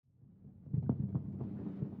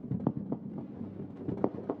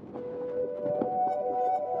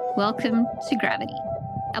Welcome to Gravity,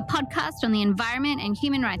 a podcast on the environment and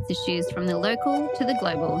human rights issues from the local to the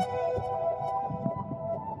global.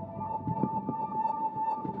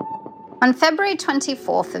 On February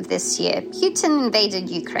 24th of this year, Putin invaded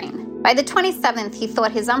Ukraine. By the 27th, he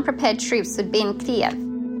thought his unprepared troops would be in Kiev.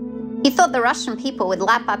 He thought the Russian people would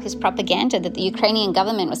lap up his propaganda that the Ukrainian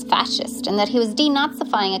government was fascist and that he was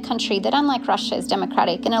denazifying a country that, unlike Russia, is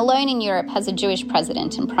democratic and alone in Europe has a Jewish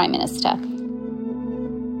president and prime minister.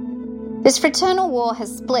 This fraternal war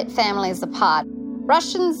has split families apart.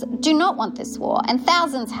 Russians do not want this war, and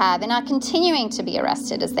thousands have and are continuing to be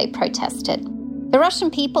arrested as they protested. The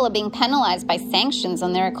Russian people are being penalized by sanctions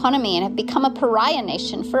on their economy and have become a pariah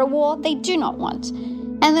nation for a war they do not want.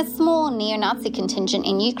 And the small neo-Nazi contingent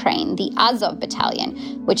in Ukraine, the Azov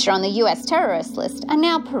Battalion, which are on the US terrorist list, are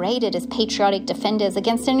now paraded as patriotic defenders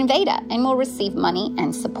against an invader and will receive money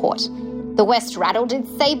and support. The West rattled its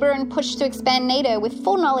saber and pushed to expand NATO with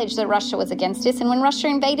full knowledge that Russia was against it, and when Russia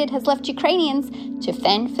invaded has left Ukrainians to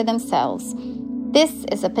fend for themselves. This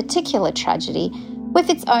is a particular tragedy with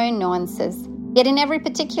its own nuances, yet in every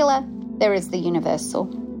particular, there is the universal.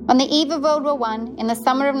 On the eve of World War I, in the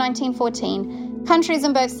summer of 1914, countries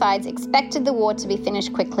on both sides expected the war to be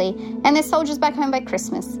finished quickly and their soldiers back home by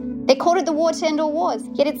Christmas. They called it the war to end all wars,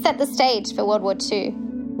 yet it set the stage for World War II.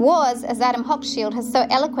 Wars, as Adam Hochschild has so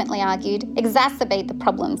eloquently argued, exacerbate the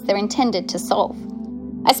problems they're intended to solve.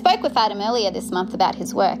 I spoke with Adam earlier this month about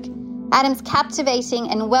his work. Adam's captivating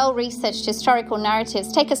and well-researched historical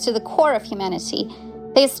narratives take us to the core of humanity.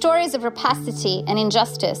 They are stories of rapacity and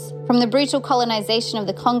injustice, from the brutal colonization of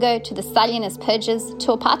the Congo to the Stalinist purges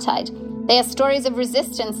to apartheid. They are stories of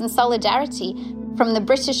resistance and solidarity, from the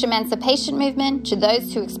British emancipation movement to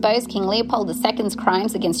those who exposed King Leopold II's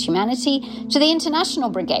crimes against humanity to the international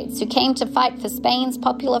brigades who came to fight for Spain's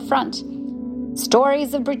Popular Front.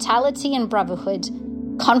 Stories of brutality and brotherhood,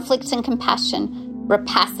 conflict and compassion,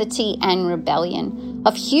 rapacity and rebellion,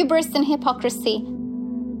 of hubris and hypocrisy,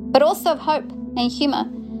 but also of hope and humour.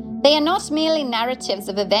 They are not merely narratives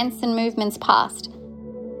of events and movements past,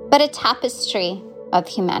 but a tapestry of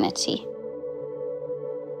humanity.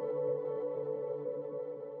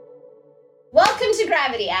 Welcome to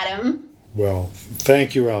Gravity, Adam. Well,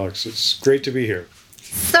 thank you, Alex. It's great to be here.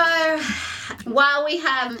 So, while we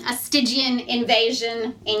have a Stygian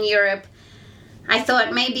invasion in Europe, I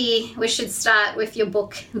thought maybe we should start with your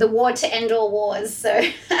book, The War to End All Wars. So,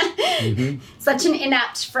 Such an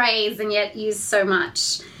inapt phrase and yet used so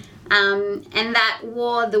much. And that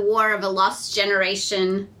war, the war of a lost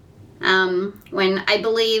generation, when I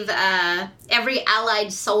believe every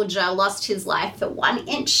Allied soldier lost his life for 1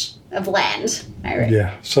 inch of land.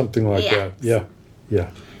 Yeah, something like that. Yeah.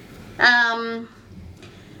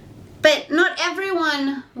 But not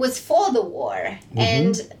everyone was for the war,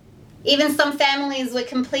 and even some families were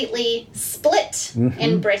completely split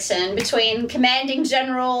in Britain between commanding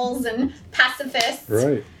generals and pacifists.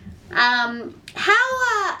 Right.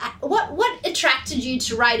 What attracted you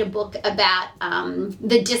to write a book about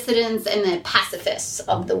the dissidents and the pacifists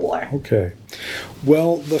of the war? Okay.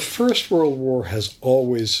 Well, the First World War has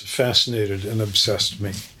always fascinated and obsessed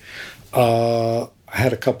me. I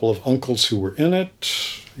had a couple of uncles who were in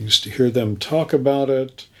it. I used to hear them talk about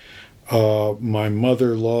it. My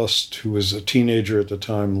mother who was a teenager at the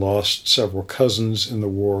time, lost several cousins in the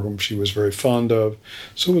war whom she was very fond of.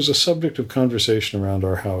 So it was a subject of conversation around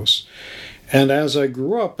our house. And as I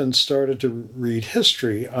grew up and started to read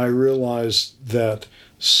history, I realized that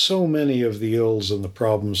so many of the ills and the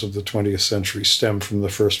problems of the 20th century stem from the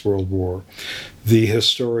First World War. The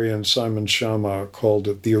historian Simon Schama called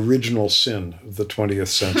it the original sin of the 20th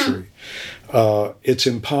century. It's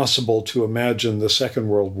impossible to imagine the Second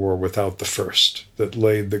World War without the first, that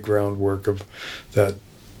laid the groundwork of that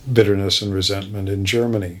bitterness and resentment in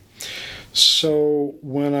Germany. So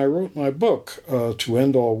when I wrote my book, To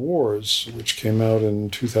End All Wars, which came out in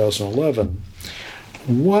 2011,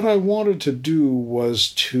 what I wanted to do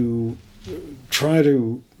was to try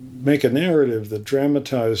to make a narrative that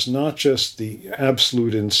dramatized not just the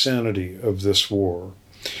absolute insanity of this war,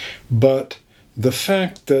 but the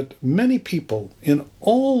fact that many people in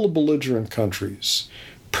all the belligerent countries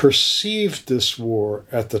perceived this war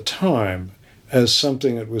at the time as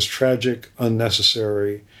something that was tragic,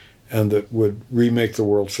 unnecessary, and that would remake the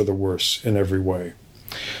world for the worse in every way.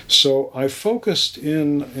 So I focused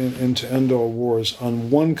in To End All Wars on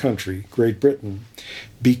one country, Great Britain,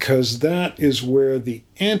 because that is where the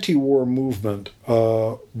anti-war movement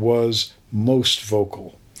was most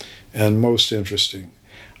vocal and most interesting.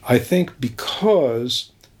 I think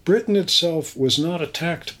because Britain itself was not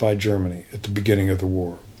attacked by Germany at the beginning of the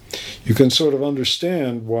war. You can sort of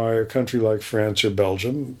understand why a country like France or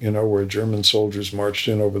Belgium, where German soldiers marched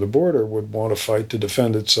in over the border, would want to fight to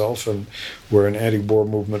defend itself, and where an anti-war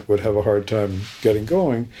movement would have a hard time getting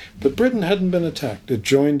going. But Britain hadn't been attacked. It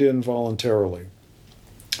joined in voluntarily.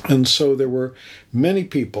 And so there were many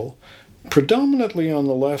people, predominantly on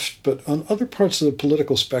the left, but on other parts of the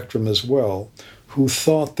political spectrum as well, who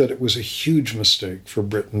thought that it was a huge mistake for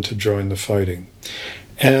Britain to join the fighting.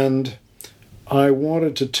 And I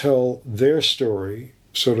wanted to tell their story,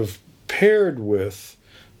 sort of paired with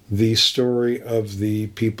the story of the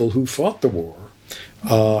people who fought the war,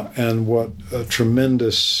 and what a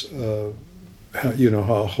tremendous, how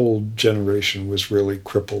a whole generation was really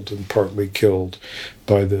crippled and partly killed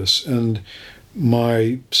by this. And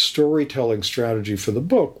my storytelling strategy for the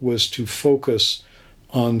book was to focus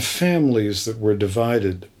on families that were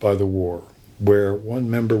divided by the war, where one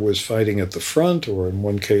member was fighting at the front, or in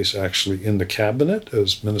one case actually in the cabinet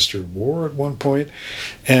as Minister of War at one point,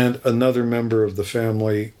 and another member of the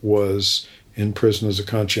family was in prison as a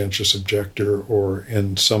conscientious objector or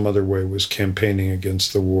in some other way was campaigning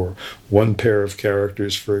against the war. One pair of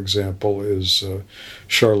characters, for example, is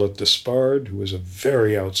Charlotte Despard, who was a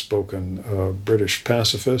very outspoken British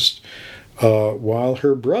pacifist, while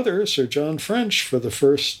her brother, Sir John French, for the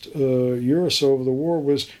first year or so of the war,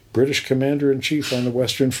 was British Commander-in-Chief on the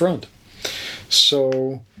Western Front.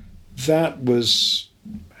 So that was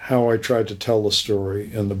how I tried to tell the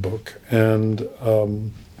story in the book, and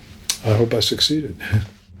I hope I succeeded.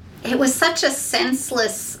 It was such a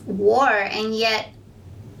senseless war, and yet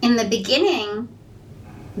in the beginning,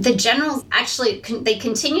 the generals actually, they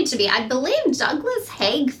continued to be. I believe Douglas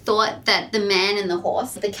Haig thought that the man and the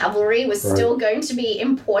horse, the cavalry, was still going to be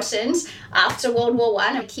important after World War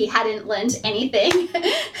I. He hadn't learned anything.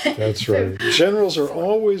 That's right. Generals are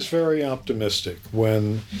always very optimistic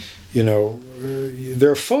when,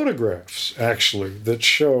 there are photographs, actually, that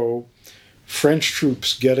show French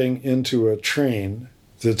troops getting into a train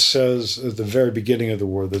that says, at the very beginning of the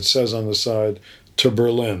war, that says on the side, to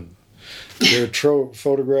Berlin. There are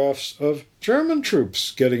photographs of German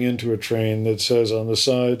troops getting into a train that says on the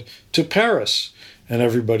side, to Paris, and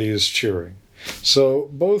everybody is cheering. So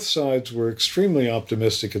both sides were extremely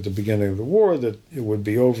optimistic at the beginning of the war that it would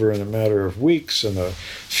be over in a matter of weeks, and a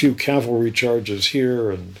few cavalry charges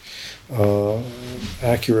here and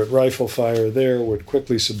accurate rifle fire there would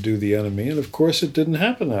quickly subdue the enemy. And of course it didn't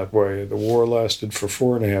happen that way. The war lasted for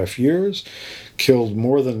 4.5 years, killed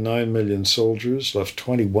more than 9 million soldiers, left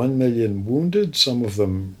 21 million wounded, some of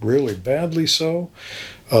them really badly so,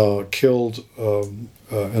 killed an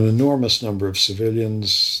enormous number of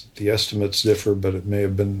civilians. The estimates differ, but it may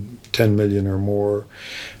have been 10 million or more.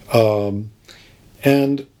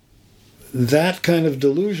 And that kind of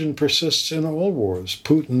delusion persists in all wars.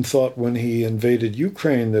 Putin thought when he invaded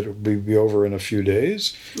Ukraine that it would be over in a few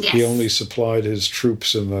days. Yes. He only supplied his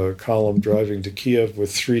troops in the column driving to Kiev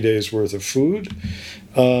with 3 days' worth of food.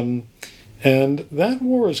 And that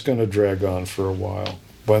war is going to drag on for a while.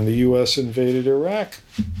 When the U.S. invaded Iraq,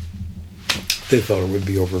 they thought it would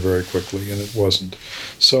be over very quickly, and it wasn't.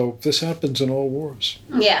 So this happens in all wars.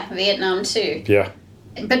 Yeah, Vietnam too. Yeah.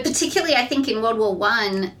 But particularly, I think, in World War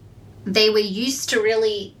I, they were used to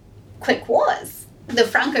really quick wars. The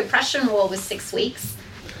Franco-Prussian War was 6 weeks,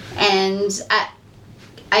 and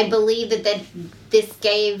I believe that this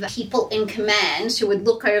gave people in command who would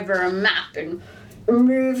look over a map and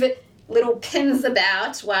move little pins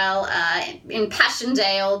about, while in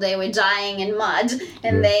Passchendaele they were dying in mud,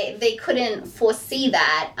 and they couldn't foresee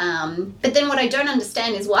that. But then what I don't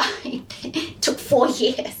understand is why it took 4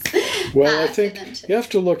 years. Well, I think you have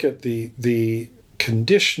to look at the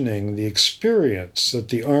conditioning, the experience that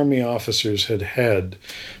the army officers had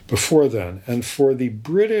before then. And for the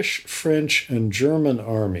British, French, and German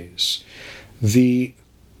armies, the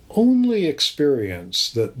only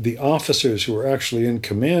experience that the officers who were actually in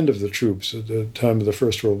command of the troops at the time of the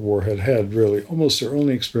First World War had really, almost their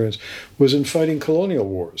only experience, was in fighting colonial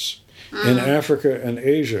wars in Africa and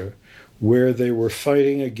Asia, where they were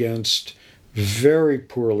fighting against very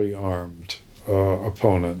poorly armed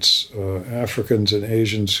opponents, Africans and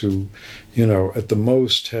Asians who, at the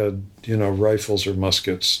most had, rifles or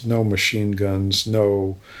muskets, no machine guns,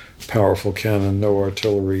 no powerful cannon, no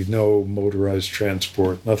artillery, no motorized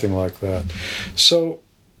transport, nothing like that. So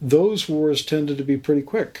those wars tended to be pretty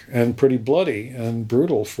quick and pretty bloody and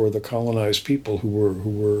brutal for the colonized people who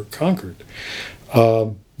were conquered.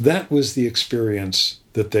 That was the experience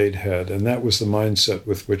that they'd had, and that was the mindset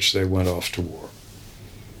with which they went off to war.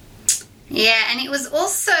 Yeah, and it was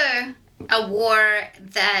also a war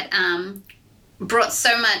that brought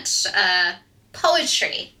so much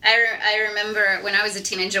poetry. I remember when I was a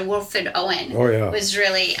teenager, Wilfred Owen was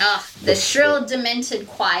really the shrill, demented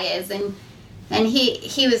choirs, and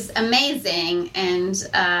he was amazing. And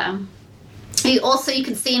you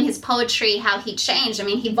could see in his poetry how he changed. I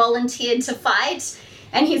mean, he volunteered to fight,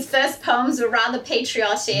 and his first poems were rather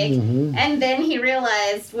patriotic. Mm-hmm. And then he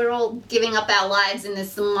realized we're all giving up our lives in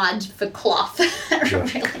this mud for cloth.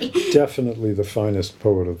 Really. Definitely the finest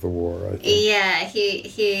poet of the war, I think. Yeah,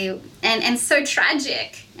 he and so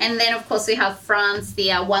tragic. And then, of course, we have France,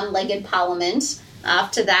 the one-legged parliament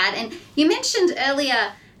after that. And you mentioned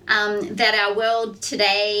earlier that our world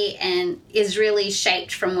today is really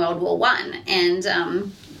shaped from World War I.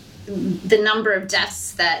 And the number of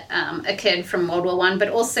deaths that occurred from World War I, but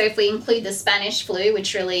also if we include the Spanish flu,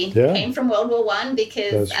 which really came from World War I,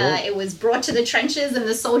 because it was brought to the trenches and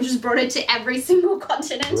the soldiers brought it to every single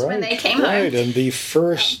continent when they came home. And the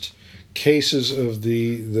first cases of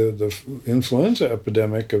the influenza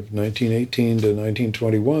epidemic of 1918 to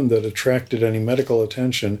 1921 that attracted any medical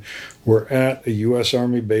attention were at a U.S.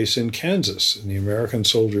 Army base in Kansas. And the American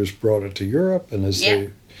soldiers brought it to Europe, and as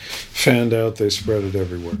they fanned out, they spread it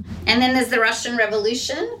everywhere. And then there's the Russian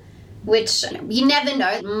Revolution, which you never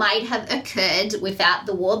know might have occurred without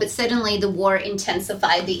the war, but certainly the war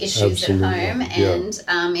intensified the issues at home, and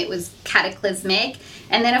it was cataclysmic.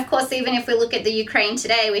 And then, of course, even if we look at the Ukraine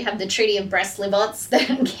today, we have the Treaty of Brest-Litovsk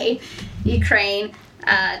that gave Ukraine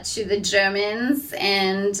to the Germans,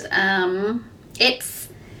 and it's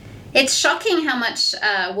shocking how much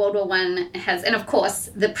World War I has, and of course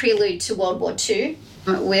the prelude to World War II,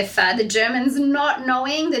 with the Germans not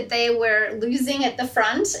knowing that they were losing at the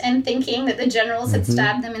front and thinking that the generals had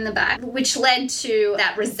stabbed them in the back, which led to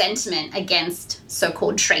that resentment against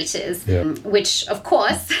so-called traitors, which, of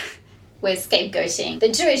course, we're scapegoating the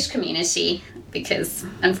Jewish community because,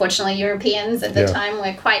 unfortunately, Europeans at the time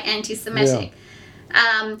were quite anti-Semitic.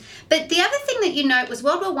 But the other thing that you note was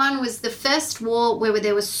World War I was the first war where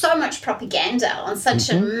there was so much propaganda on such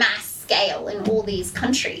a mass scale in all these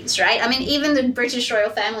countries, right? I mean, even the British royal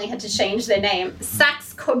family had to change their name.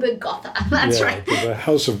 Saxe-Coburg-Gotha, that's right. The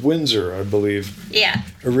House of Windsor, I believe,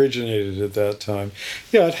 originated at that time.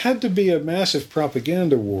 Yeah, it had to be a massive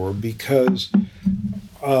propaganda war because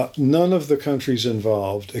none of the countries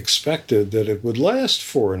involved expected that it would last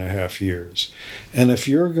 4.5 years. And if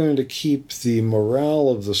you're going to keep the morale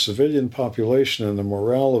of the civilian population and the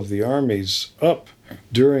morale of the armies up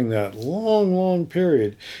during that long, long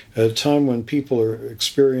period, at a time when people are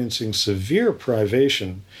experiencing severe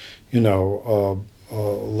privation,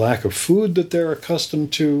 lack of food that they're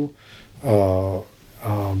accustomed to,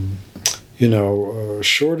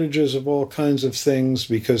 shortages of all kinds of things,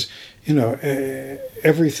 because,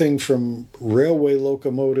 everything from railway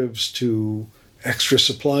locomotives to extra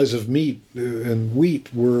supplies of meat and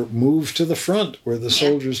wheat were moved to the front where the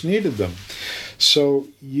soldiers needed them. So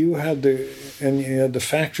the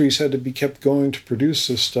factories had to be kept going to produce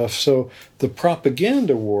this stuff. So the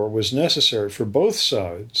propaganda war was necessary for both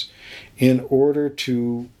sides in order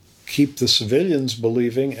to keep the civilians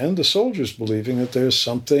believing and the soldiers believing that there's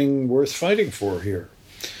something worth fighting for here.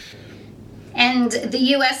 And the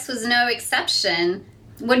U.S. was no exception.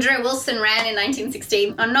 Woodrow Wilson ran in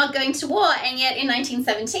 1916 on not going to war, and yet in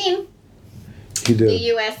 1917, the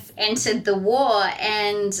U.S. entered the war,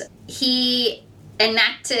 and he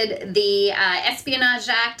enacted the Espionage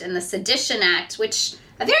Act and the Sedition Act, which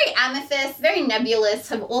are very amorphous, very nebulous,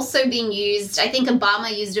 have also been used. I think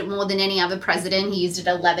Obama used it more than any other president. He used it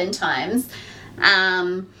 11 times.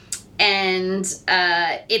 And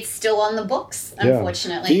it's still on the books,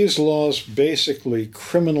 unfortunately. These laws basically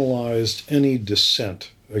criminalized any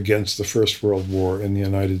dissent against the First World War in the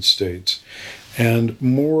United States. And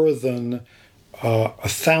more than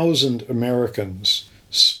 1,000 Americans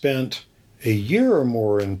spent a year or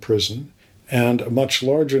more in prison, and a much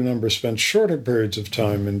larger number spent shorter periods of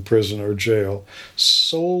time in prison or jail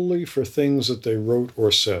solely for things that they wrote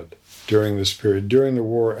or said during this period, during the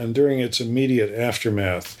war, and during its immediate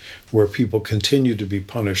aftermath, where people continue to be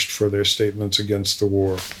punished for their statements against the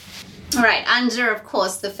war. All right, under, of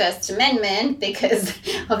course, the First Amendment, because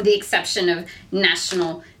of the exception of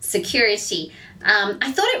national security.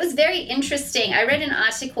 I thought it was very interesting. I read an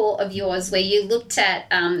article of yours where you looked at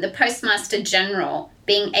the Postmaster General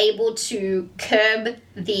being able to curb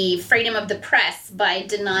the freedom of the press by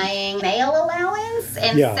denying mail allowance,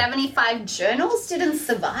 and 75 journals didn't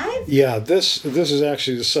survive? Yeah, this is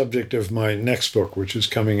actually the subject of my next book, which is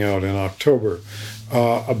coming out in October,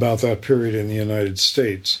 about that period in the United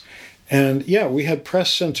States. And we had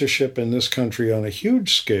press censorship in this country on a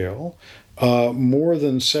huge scale. More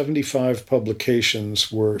than 75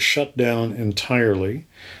 publications were shut down entirely.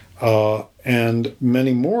 and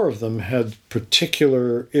many more of them had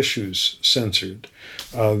particular issues censored.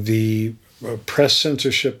 The press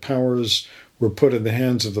censorship powers were put in the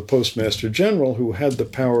hands of the Postmaster General, who had the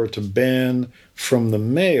power to ban from the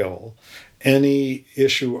mail any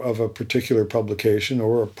issue of a particular publication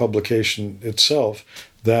or a publication itself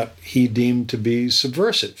that he deemed to be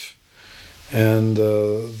subversive. And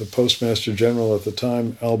the Postmaster General at the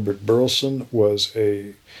time, Albert Burleson, was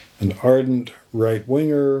an ardent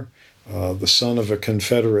right-winger, the son of a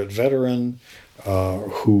Confederate veteran,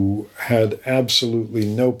 who had absolutely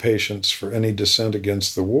no patience for any dissent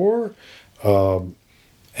against the war,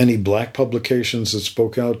 any black publications that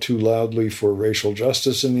spoke out too loudly for racial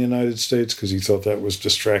justice in the United States, because he thought that was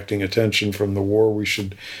distracting attention from the war we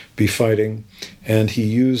should be fighting. And he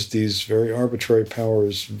used these very arbitrary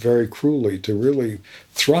powers very cruelly to really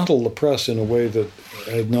throttle the press in a way that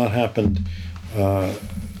had not happened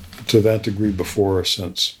to that degree before or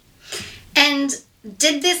since. And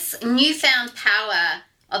did this newfound power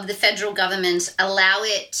of the federal government allow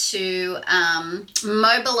it to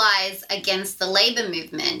mobilize against the labor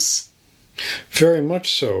movement? Very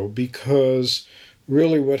much so, because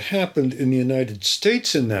really what happened in the United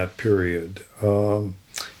States in that period, and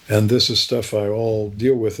this is stuff I all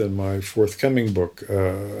deal with in my forthcoming book,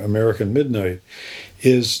 American Midnight,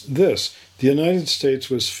 is this. The United States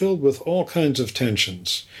was filled with all kinds of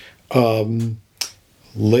tensions.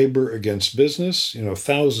 Labor against business.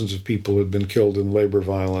 Thousands of people had been killed in labor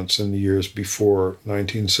violence in the years before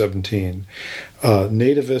 1917.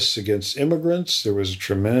 Nativists against immigrants. There was a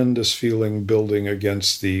tremendous feeling building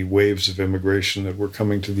against the waves of immigration that were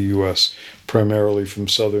coming to the U.S., primarily from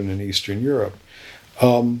Southern and Eastern Europe.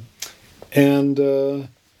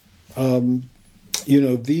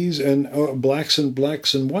 These and blacks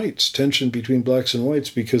and whites, tension between blacks and whites,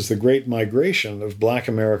 because the great migration of black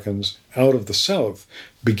Americans out of the South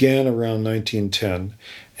began around 1910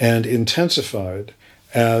 and intensified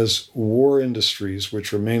as war industries,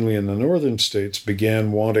 which were mainly in the northern states,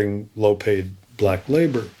 began wanting low-paid black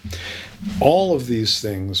labor. All of these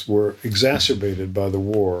things were exacerbated by the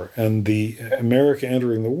war, and the America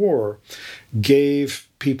entering the war gave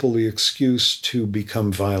people the excuse to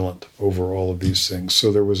become violent over all of these things.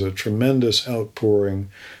 So there was a tremendous outpouring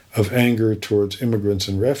of anger towards immigrants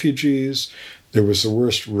and refugees. There was the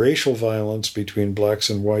worst racial violence between blacks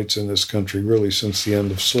and whites in this country, really since the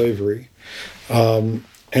end of slavery. And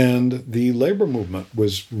the labor movement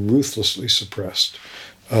was ruthlessly suppressed.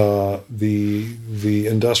 The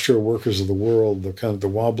industrial workers of the world, the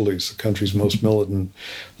Wobblies, the country's most militant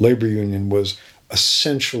labor union, was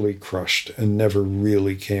essentially crushed and never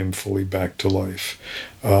really came fully back to life.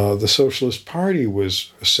 The Socialist Party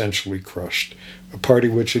was essentially crushed, a party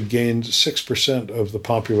which had gained 6% of the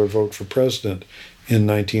popular vote for president in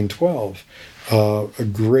 1912. A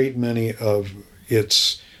great many of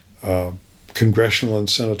its congressional and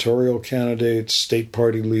senatorial candidates, state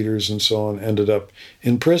party leaders, and so on ended up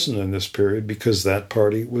in prison in this period because that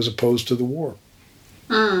party was opposed to the war.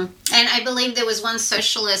 And I believe there was one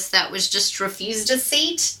socialist that was just refused a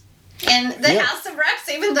seat in the House of Reps,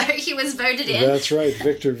 even though he was voted in. That's right,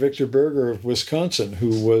 Victor Berger of Wisconsin,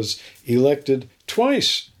 who was elected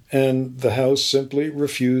twice, and the House simply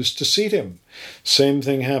refused to seat him. Same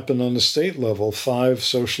thing happened on the state level. 5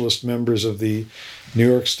 socialist members of the New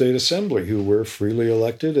York State Assembly, who were freely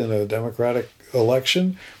elected in a democratic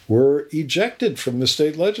election, were ejected from the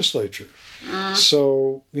state legislature.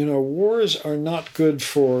 So, wars are not good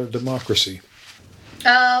for democracy.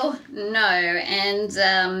 Oh, no.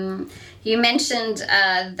 And you mentioned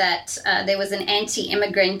that there was an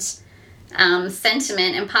anti-immigrant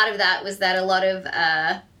sentiment, and part of that was that a lot of,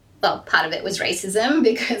 part of it was racism,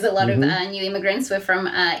 because a lot of new immigrants were from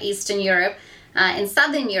Eastern Europe and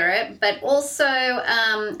Southern Europe, but also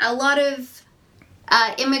a lot of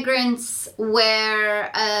immigrants were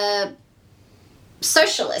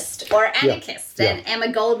socialist or anarchist. And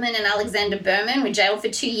Emma Goldman and Alexander Berman were jailed for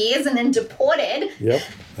 2 years and then deported. Yep,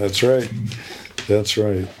 that's right. That's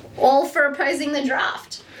right. All for opposing the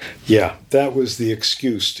draft. Yeah, that was the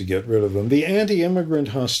excuse to get rid of them. The anti-immigrant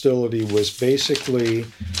hostility was basically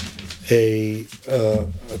a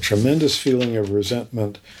tremendous feeling of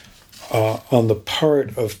resentment on the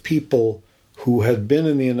part of people who had been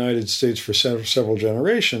in the United States for several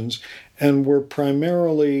generations and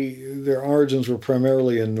their origins were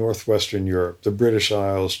primarily in northwestern Europe, the British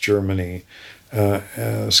Isles, Germany,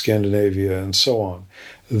 Scandinavia, and so on.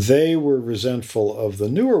 They were resentful of the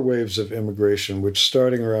newer waves of immigration, which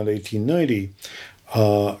starting around 1890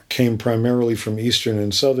 came primarily from Eastern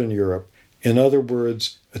and Southern Europe. In other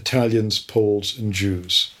words, Italians, Poles, and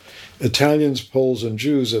Jews. Italians, Poles, and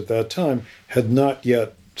Jews at that time had not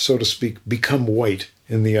yet so to speak, become white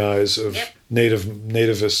in the eyes of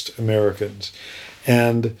nativist Americans.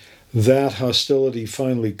 And that hostility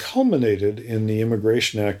finally culminated in the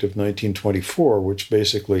Immigration Act of 1924, which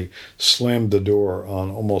basically slammed the door on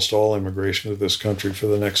almost all immigration to this country for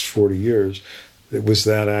the next 40 years. It was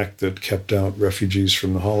that act that kept out refugees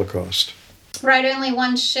from the Holocaust. Right, only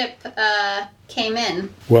one ship came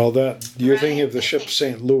in. Well, you're thinking of the ship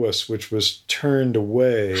St. Louis, which was turned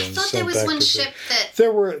away. I thought there was one ship that...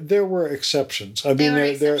 There were exceptions. I mean,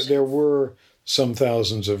 there were some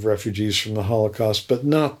thousands of refugees from the Holocaust, but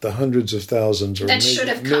not the hundreds of thousands or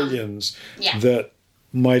millions that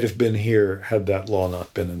might have been here had that law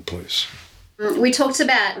not been in place. We talked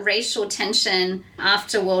about racial tension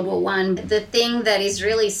after World War I. The thing that is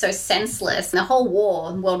really so senseless, the whole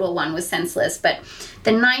war, World War I was senseless, but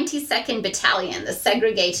the 92nd Battalion, the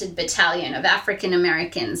segregated battalion of African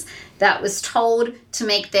Americans that was told to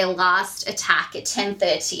make their last attack at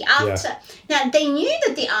 10:30. Now, they knew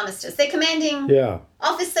that the armistice, their commanding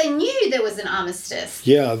officer knew there was an armistice.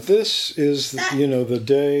 Yeah, this is, the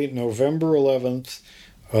day, November 11th,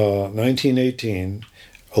 1918,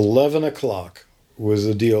 11 o'clock was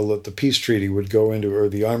the deal that the peace treaty would go into, or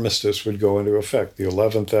the armistice would go into effect, the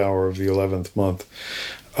 11th hour of the 11th month,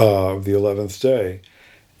 of the 11th day.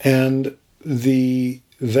 And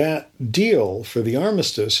that deal for the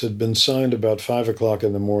armistice had been signed about 5 o'clock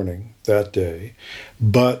in the morning that day,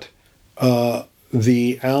 but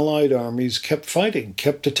the Allied armies kept fighting,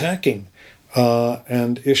 kept attacking,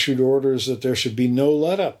 and issued orders that there should be no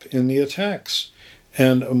let-up in the attacks.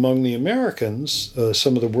 And among the Americans,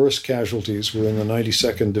 some of the worst casualties were in the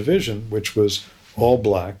 92nd Division, which was all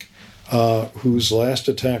black, whose last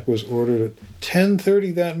attack was ordered at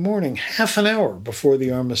 10:30 that morning, half an hour before the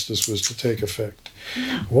armistice was to take effect.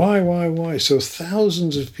 Why? So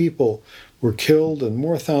thousands of people were killed and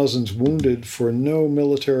more thousands wounded for no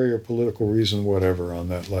military or political reason whatever on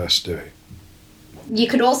that last day. You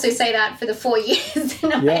could also say that for the 4 years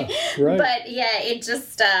in a way. Right. But it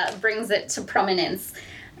just brings it to prominence.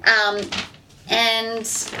 And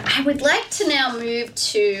I would like to now move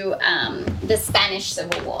to the Spanish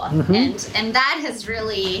Civil War. Mm-hmm. And that has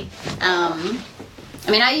really,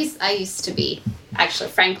 I used to be actually,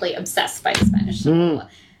 frankly, obsessed by the Spanish Civil War.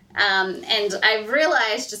 And I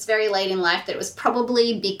realized just very late in life that it was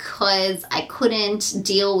probably because I couldn't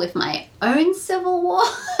deal with my own civil war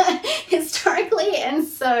historically, and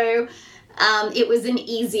so it was an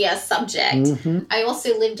easier subject. Mm-hmm. I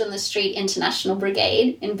also lived on the street International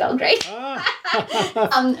Brigade in Belgrade.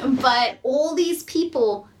 But all these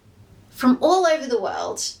people from all over the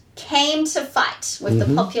world came to fight with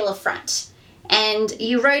the Popular Front. And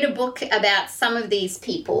you wrote a book about some of these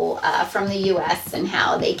people from the US and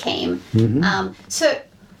how they came. Mm-hmm. So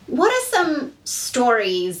what are some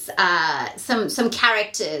stories, some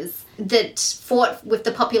characters that fought with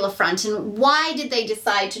the Popular Front, and why did they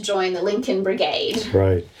decide to join the Lincoln Brigade?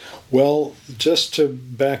 Right. Well, just to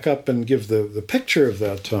back up and give the picture of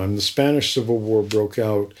that time, the Spanish Civil War broke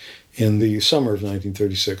out in the summer of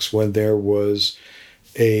 1936 when there was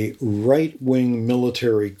a right-wing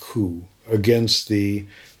military coup against the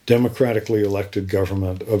democratically elected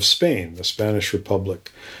government of Spain, the Spanish Republic,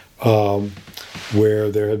 where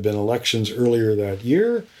there had been elections earlier that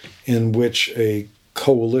year in which a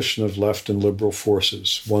coalition of left and liberal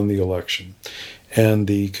forces won the election. And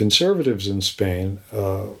the conservatives in Spain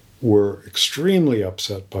were extremely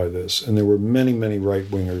upset by this, and there were many, many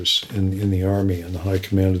right-wingers in the army and the high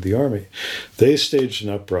command of the army. They staged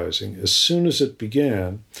an uprising. As soon as it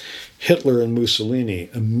began, Hitler and Mussolini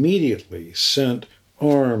immediately sent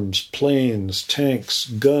arms, planes, tanks,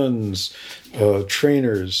 guns,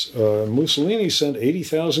 trainers. Mussolini sent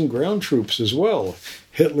 80,000 ground troops as well.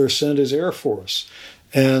 Hitler sent his air force.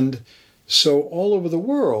 And so all over the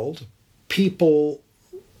world, people,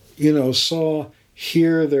 saw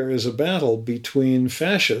here there is a battle between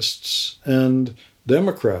fascists and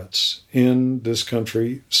Democrats in this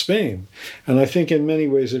country, Spain. And I think in many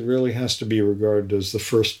ways it really has to be regarded as the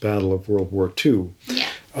first battle of World War II. Yeah.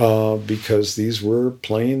 Because these were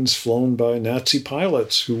planes flown by Nazi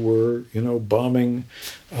pilots who were, bombing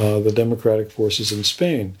the democratic forces in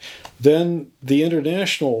Spain. Then the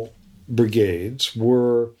international brigades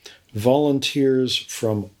were volunteers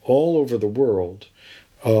from all over the world,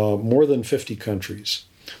 more than 50 countries,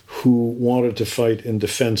 who wanted to fight in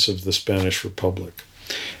defense of the Spanish Republic.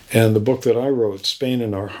 And the book that I wrote, Spain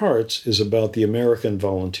in Our Hearts, is about the American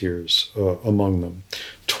volunteers among them.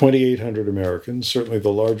 2,800 Americans, certainly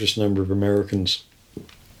the largest number of Americans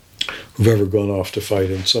who've ever gone off to fight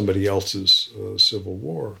in somebody else's civil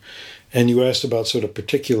war. And you asked about sort of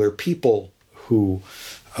particular people who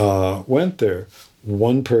went there.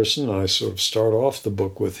 One person, I sort of start off the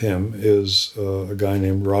book with him, is a guy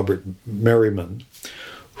named Robert Merriman,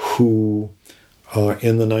 who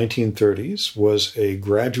in the 1930s was a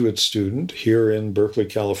graduate student here in Berkeley,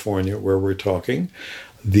 California, where we're talking.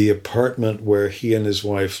 The apartment where he and his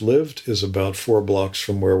wife lived is about 4 blocks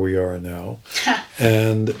from where we are now.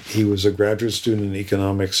 And he was a graduate student in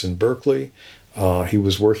economics in Berkeley. He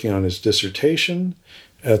was working on his dissertation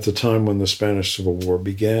at the time when the Spanish Civil War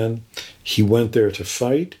began. He went there to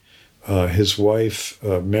fight. His wife,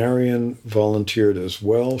 Marion, volunteered as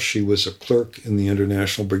well. She was a clerk in the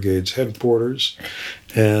International Brigade's headquarters.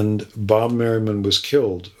 And Bob Merriman was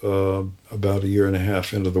killed about a year and a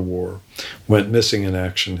half into the war. Went missing in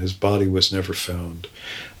action. His body was never found.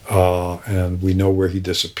 And we know where he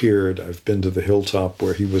disappeared. I've been to the hilltop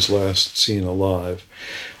where he was last seen alive.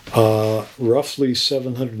 Roughly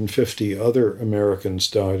 750 other Americans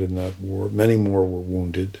died in that war. Many more were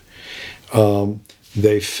wounded.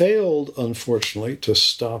 They failed, unfortunately, to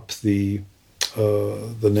stop the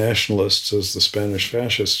nationalists, as the Spanish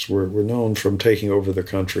fascists were known, from taking over the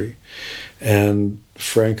country. And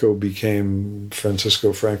Francisco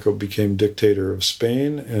Franco became dictator of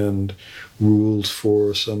Spain and ruled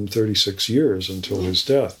for some 36 years until his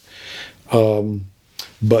death.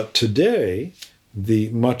 But today,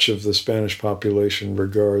 much of the Spanish population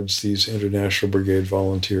regards these International Brigade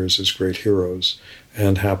volunteers as great heroes,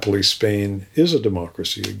 and happily Spain is a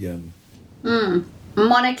democracy again.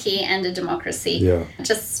 Monarchy and a democracy. Yeah.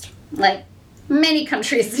 Just like many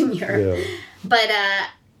countries in Europe. Yeah. But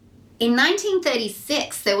in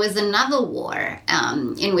 1936, there was another war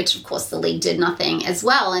in which, of course, the League did nothing as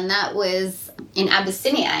well, and that was in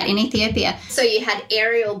Abyssinia, in Ethiopia. So you had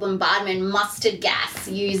aerial bombardment, mustard gas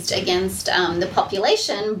used against the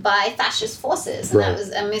population by fascist forces. And Right.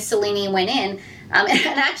 that was, Mussolini went in.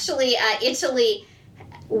 And actually, Italy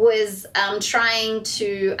was trying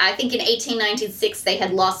to, I think in 1896, they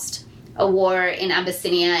had lost a war in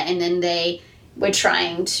Abyssinia, and then they were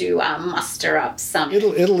trying to muster up some...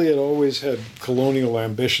 Italy had always had colonial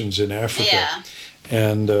ambitions in Africa. Yeah.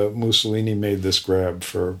 And Mussolini made this grab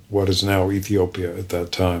for what is now Ethiopia at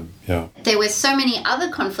that time. Yeah. There were so many other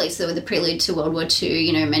conflicts that were the prelude to World War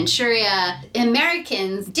II, Manchuria.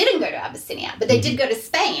 Americans didn't go to Abyssinia, but they did go to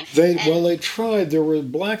Spain. They tried. There were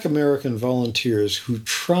Black American volunteers who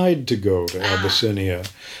tried to go to Abyssinia,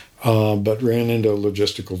 but ran into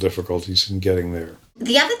logistical difficulties in getting there.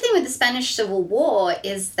 The other thing with the Spanish Civil War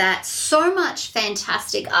is that so much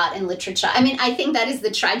fantastic art and literature. I mean, I think that is the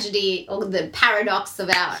tragedy or the paradox of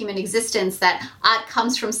our human existence, that art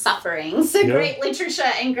comes from suffering. So great literature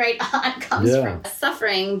and great art comes from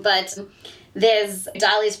suffering. But there's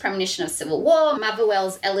Dali's Premonition of Civil War,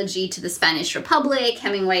 Mavuel's Elegy to the Spanish Republic,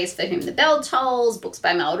 Hemingway's For Whom the Bell Tolls, books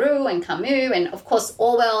by Malraux and Camus, and of course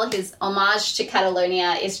Orwell, his homage to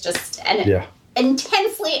Catalonia is just an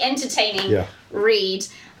intensely entertaining read,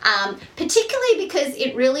 particularly because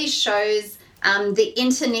it really shows the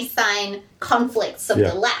internecine conflicts of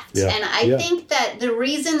the left. And I think that the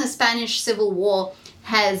reason the Spanish Civil War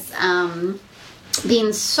has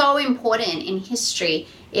been so important in history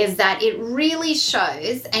is that it really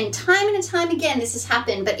shows, and time again this has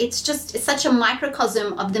happened, but it's such a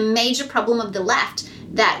microcosm of the major problem of the left,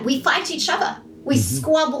 that we fight each other, we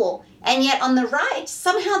squabble, and yet on the right,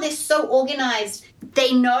 somehow they're so organized.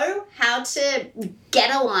 They know how to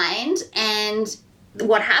get aligned, and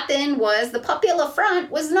what happened was the Popular Front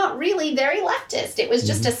was not really very leftist. It was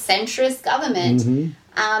just a centrist government.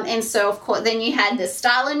 And so, of course, then you had the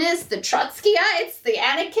Stalinists, the Trotskyites, the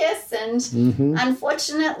anarchists, and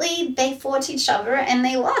unfortunately, they fought each other and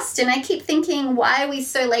they lost. And I keep thinking, why are we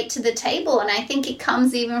so late to the table? And I think it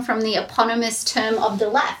comes even from the eponymous term of the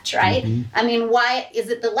left, right? I mean, why is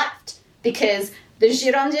it the left? Because the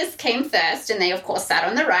Girondists came first, and they, of course, sat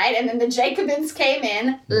on the right, and then the Jacobins came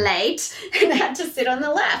in late and had to sit on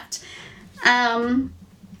the left.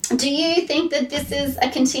 Do you think that this is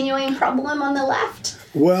a continuing problem on the left?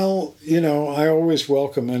 Well, I always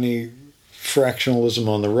welcome any fractionalism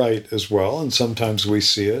on the right as well, and sometimes we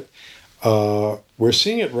see it. We're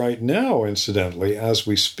seeing it right now, incidentally, as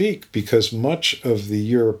we speak, because much of the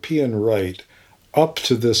European right up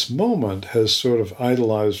to this moment has sort of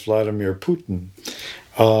idolized Vladimir Putin,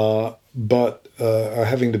 but are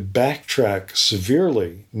having to backtrack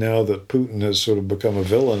severely now that Putin has sort of become a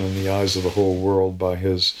villain in the eyes of the whole world by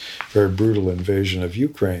his very brutal invasion of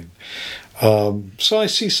Ukraine. So I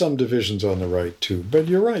see some divisions on the right too. But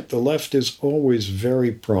you're right, the left is always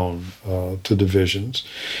very prone to divisions.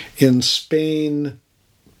 In Spain,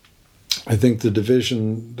 I think the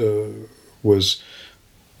division was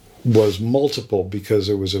multiple, because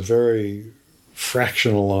it was a very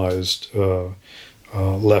fractionalized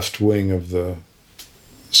left wing of the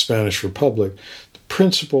Spanish Republic, the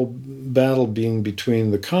principal battle being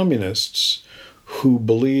between the communists, who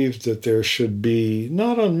believed that there should be,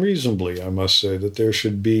 not unreasonably, I must say, that there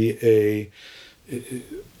should be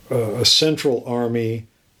a central army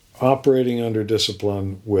operating under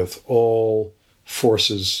discipline with all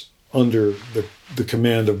forces under the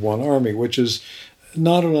command of one army, which is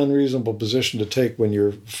not an unreasonable position to take when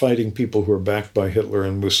you're fighting people who are backed by Hitler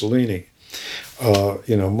and Mussolini.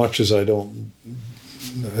 Much as I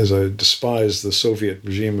despise the Soviet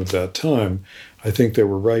regime of that time, I think they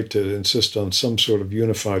were right to insist on some sort of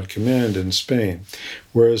unified command in Spain.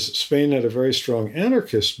 Whereas Spain had a very strong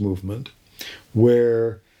anarchist movement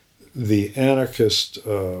where the anarchist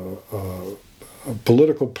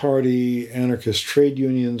political party, anarchist trade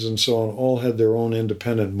unions, and so on all had their own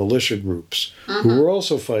independent militia groups who were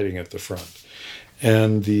also fighting at the front.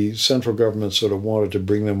 And the central government sort of wanted to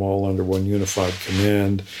bring them all under one unified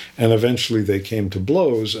command, and eventually they came to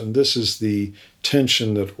blows, and this is the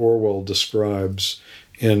tension that Orwell describes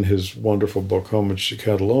in his wonderful book, Homage to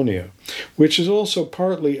Catalonia, which is also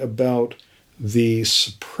partly about the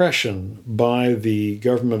suppression by the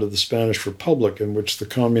government of the Spanish Republic, in which the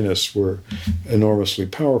communists were enormously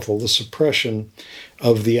powerful, the suppression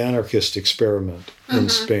of the anarchist experiment in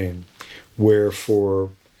Spain, where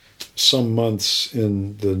for some months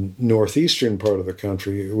in the northeastern part of the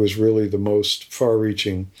country, it was really the most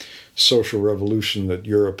far-reaching social revolution that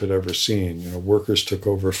Europe had ever seen. Workers took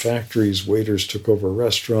over factories, waiters took over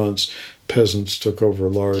restaurants, peasants took over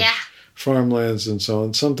large farmlands and so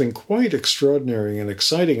on. Something quite extraordinary and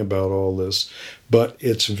exciting about all this, but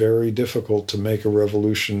it's very difficult to make a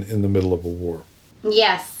revolution in the middle of a war.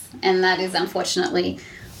 Yes, and that is unfortunately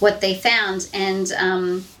what they found. And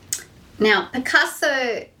now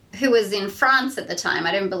Picasso, who was in France at the time,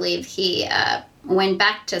 I don't believe he went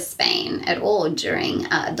back to Spain at all during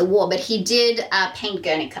the war, but he did paint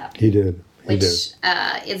Guernica. He did. Which is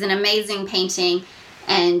an amazing painting.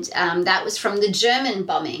 And that was from the German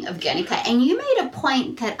bombing of Guernica. And you made a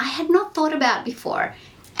point that I had not thought about before.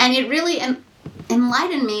 And it really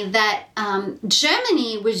enlightened me that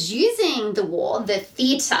Germany was using the war, the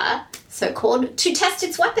theater, so-called, to test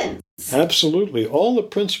its weapons. Absolutely. All the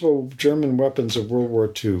principal German weapons of World War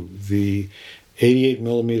II, the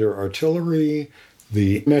 88mm artillery,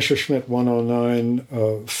 the Messerschmitt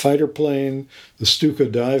 109 fighter plane, the Stuka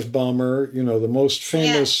dive bomber, the most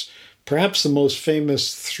famous, perhaps the most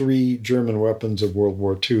famous three German weapons of World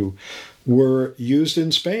War II were used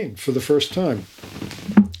in Spain for the first time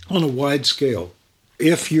on a wide scale.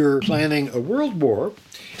 If you're planning a world war,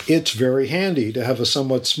 it's very handy to have a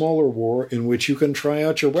somewhat smaller war in which you can try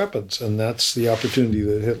out your weapons, and that's the opportunity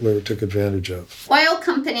that Hitler took advantage of. Oil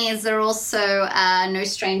companies are also no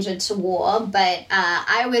stranger to war, but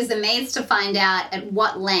I was amazed to find out at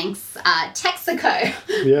what lengths Texaco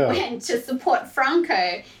went to support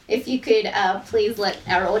Franco. If you could please let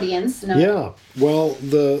our audience know. Yeah, well,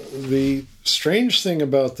 the strange thing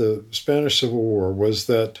about the Spanish Civil War was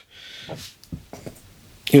that,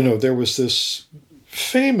 there was this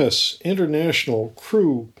famous international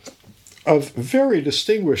crew of very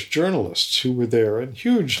distinguished journalists who were there in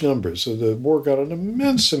huge numbers. So the war got an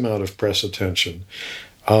immense amount of press attention.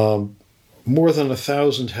 More than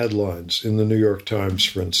 1,000 headlines in the New York Times,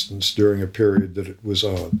 for instance, during a period that it was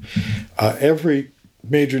on. Every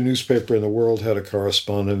major newspaper in the world had a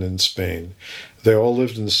correspondent in Spain. They all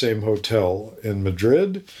lived in the same hotel in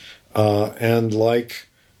Madrid, and like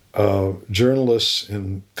journalists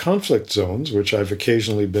in conflict zones, which I've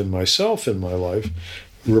occasionally been myself in my life,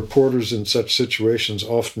 reporters in such situations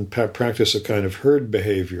often practice a kind of herd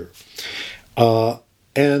behavior.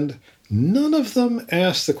 And none of them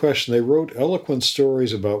asked the question. They wrote eloquent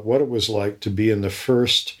stories about what it was like to be in the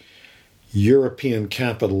first European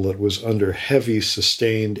capital that was under heavy,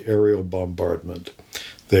 sustained aerial bombardment.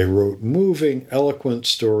 They wrote moving, eloquent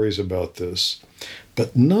stories about this.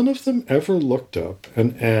 But none of them ever looked up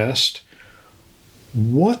and asked,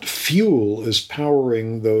 what fuel is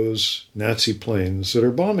powering those Nazi planes that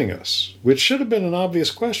are bombing us? Which should have been an obvious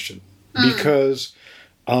question, because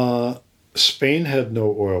Spain had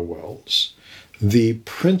no oil wells. The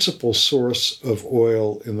principal source of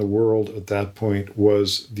oil in the world at that point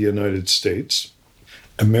was the United States.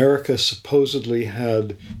 America supposedly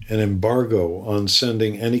had an embargo on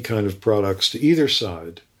sending any kind of products to either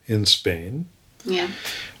side in Spain. Yeah.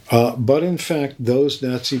 But in fact, those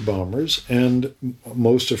Nazi bombers and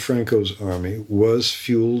most of Franco's army was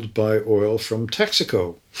fueled by oil from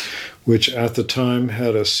Texaco, which at the time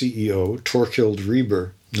had a CEO, Torkild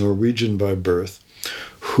Rieber, Norwegian by birth,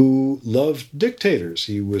 who loved dictators.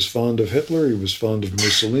 He was fond of Hitler, he was fond of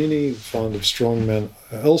Mussolini, fond of strongmen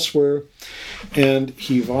elsewhere, and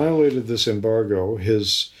he violated this embargo.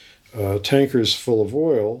 His tankers full of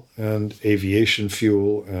oil and aviation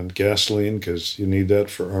fuel and gasoline, because you need that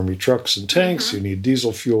for army trucks and tanks. You need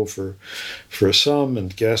diesel fuel for some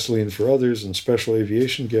and gasoline for others and special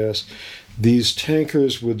aviation gas. These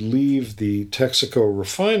tankers would leave the Texaco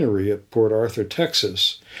refinery at Port Arthur,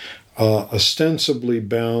 Texas, ostensibly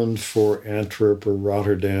bound for Antwerp or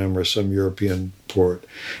Rotterdam or some European port.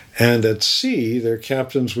 And at sea, their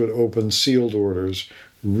captains would open sealed orders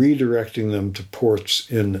redirecting them to ports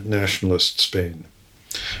in nationalist Spain.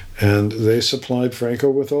 And they supplied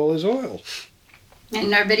Franco with all his oil.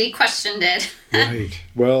 And nobody questioned it. Right.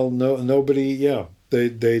 Well, nobody, yeah. They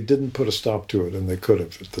didn't put a stop to it, and they could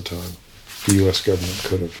have at the time. The U.S. government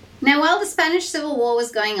could have. Now, while the Spanish Civil War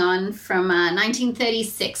was going on from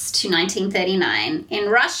 1936 to 1939, in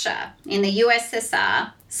Russia, in the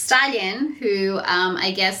USSR, Stalin, who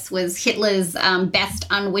I guess was Hitler's best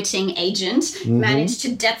unwitting agent, managed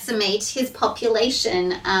to decimate his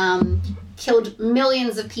population, killed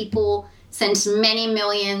millions of people, sent many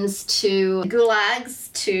millions to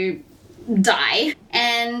gulags to die.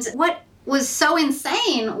 And what was so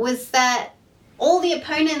insane was that all the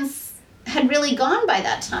opponents had really gone by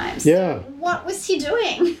that time. So yeah. What was he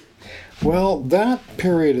doing? Well, that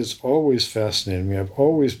period has always fascinated me. I've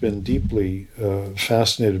always been deeply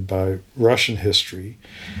fascinated by Russian history.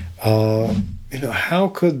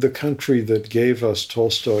 How could the country that gave us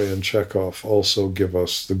Tolstoy and Chekhov also give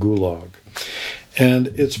us the Gulag? And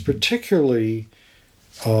it's particularly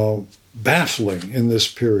baffling in this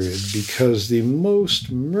period because the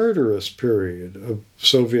most murderous period of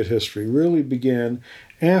Soviet history really began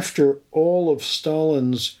after all of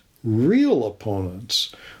Stalin's real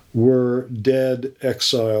opponents were dead,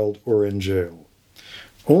 exiled, or in jail.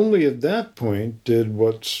 Only at that point did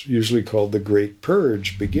what's usually called the Great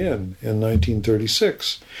Purge begin in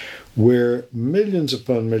 1936, where millions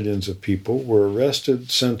upon millions of people were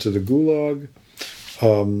arrested, sent to the Gulag.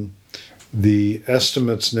 The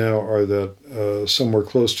estimates now are that somewhere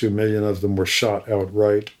close to 1 million of them were shot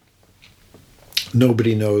outright.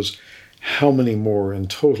 Nobody knows how many more in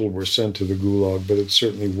total were sent to the Gulag, but it's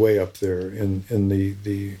certainly way up there in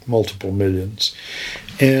the multiple millions.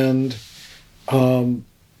 And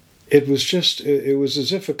it was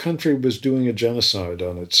as if a country was doing a genocide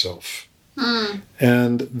on itself.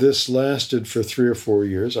 And this lasted for 3 or 4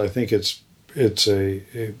 years. I think it's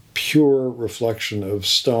a pure reflection of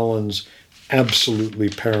Stalin's absolutely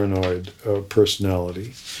paranoid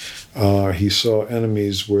personality. He saw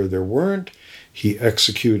enemies where there weren't. He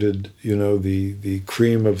executed, the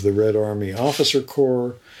cream of the Red Army officer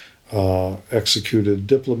corps, executed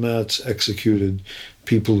diplomats, executed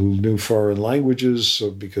people who knew foreign languages,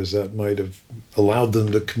 because that might have allowed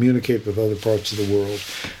them to communicate with other parts of the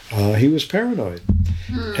world. He was paranoid.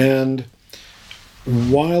 And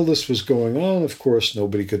while this was going on, of course,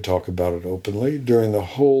 nobody could talk about it openly. During the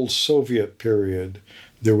whole Soviet period,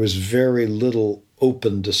 there was very little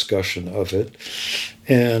open discussion of it.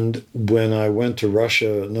 And when I went to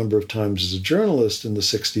Russia a number of times as a journalist in the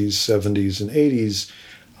 60s, 70s, and 80s,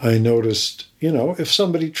 I noticed, if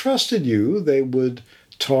somebody trusted you, they would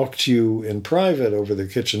talk to you in private over the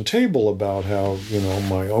kitchen table about how,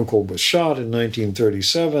 my uncle was shot in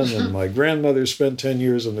 1937 and my grandmother spent 10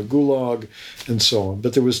 years in the Gulag and so on.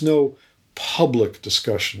 But there was no public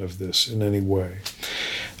discussion of this in any way.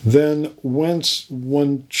 Then when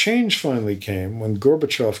change finally came, when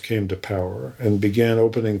Gorbachev came to power and began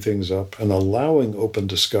opening things up and allowing open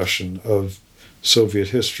discussion of Soviet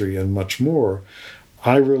history and much more,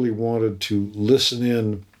 I really wanted to listen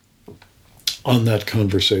in on that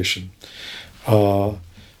conversation.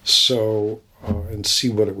 And see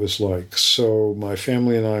what it was like. So my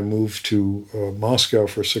family and I moved to Moscow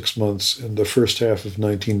for 6 months in the first half of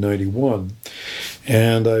 1991.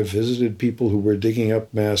 And I visited people who were digging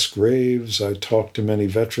up mass graves. I talked to many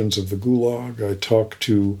veterans of the Gulag. I talked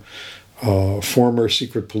to former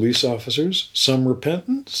secret police officers, some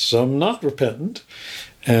repentant, some not repentant,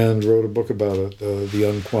 and wrote a book about it, The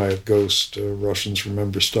Unquiet Ghost, Russians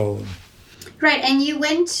Remember Stalin. Right, and you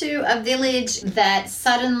went to a village that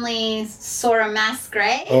suddenly saw a mass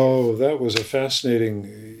grave? Oh, that was a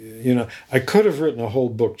fascinating, I could have written a whole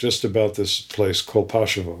book just about this place,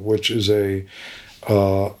 Kolpashevo, which is a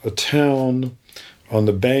town on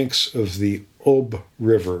the banks of the Ob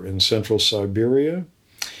River in central Siberia.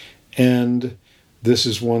 And this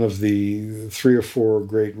is one of the 3 or 4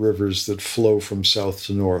 great rivers that flow from south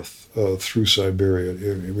to north through Siberia,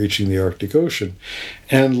 reaching the Arctic Ocean.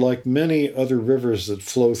 And like many other rivers that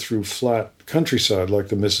flow through flat countryside, like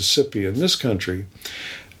the Mississippi in this country,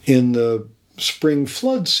 in the spring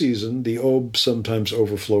flood season, the Ob sometimes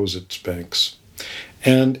overflows its banks.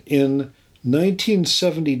 And in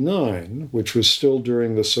 1979, which was still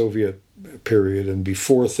during the Soviet period and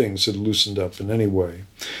before things had loosened up in any way,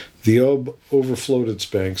 the Ob overflowed its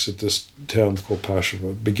banks at this town called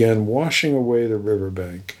Pashava, began washing away the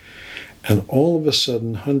riverbank, and all of a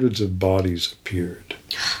sudden hundreds of bodies appeared.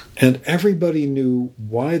 And everybody knew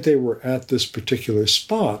why they were at this particular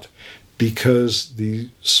spot, because the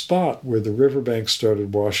spot where the riverbank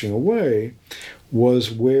started washing away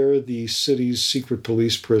was where the city's secret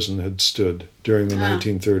police prison had stood during the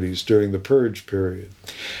 1930s, during the Purge period.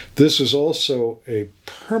 This is also a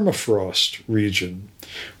permafrost region,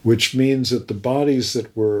 which means that the bodies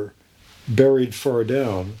that were buried far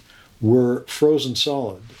down were frozen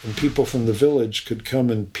solid, and people from the village could come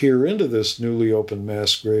and peer into this newly opened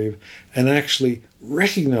mass grave and actually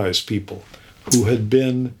recognize people who had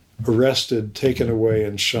been arrested, taken away,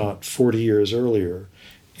 and shot 40 years earlier.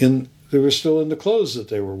 They were still in the clothes that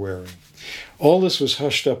they were wearing. All this was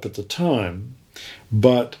hushed up at the time,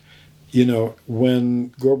 but when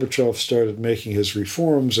Gorbachev started making his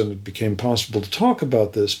reforms and it became possible to talk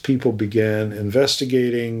about this, people began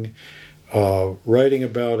investigating, writing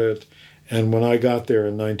about it. And when I got there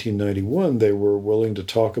in 1991, they were willing to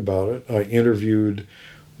talk about it. I interviewed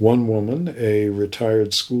one woman, a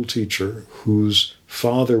retired school teacher, whose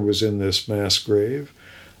father was in this mass grave.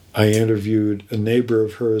 I interviewed a neighbor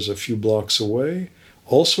of hers a few blocks away,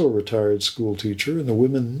 also a retired school teacher, and the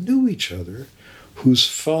women knew each other, whose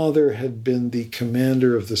father had been the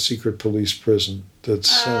commander of the secret police prison that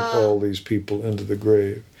sent all these people into the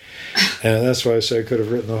grave. And that's why I say I could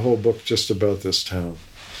have written a whole book just about this town.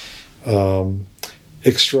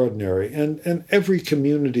 Extraordinary. And every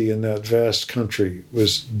community in that vast country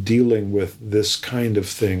was dealing with this kind of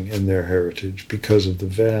thing in their heritage because of the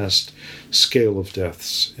vast scale of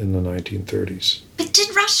deaths in the 1930s. But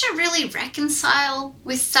did Russia really reconcile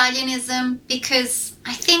with Stalinism? Because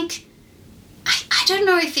I think, I don't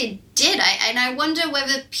know if it did. And I wonder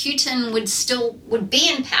whether Putin would be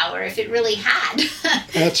in power if it really had.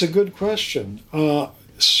 That's a good question.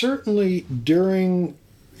 Certainly during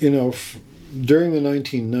the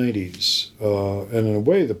 1990s, and in a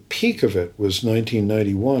way the peak of it was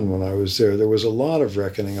 1991 when I was there, there was a lot of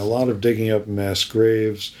reckoning, a lot of digging up mass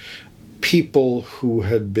graves. People who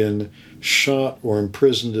had been shot or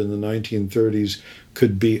imprisoned in the 1930s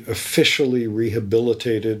could be officially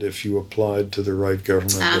rehabilitated if you applied to the right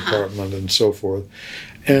government department and so forth.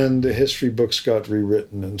 And the history books got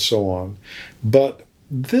rewritten and so on. But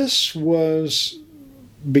this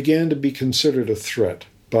began to be considered a threat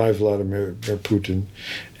by Vladimir Putin.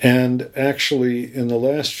 And actually, in the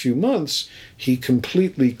last few months, he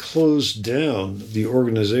completely closed down the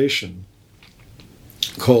organization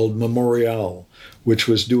called Memorial, which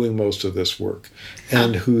was doing most of this work,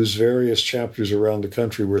 and whose various chapters around the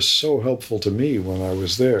country were so helpful to me when I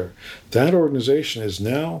was there. That organization is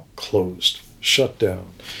now closed, shut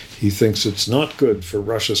down. He thinks it's not good for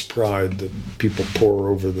Russia's pride that people pore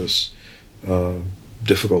over this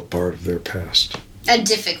difficult part of their past. A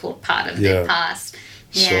difficult part of their past.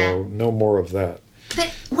 Yeah. So no more of that.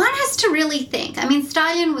 But one has to really think. I mean,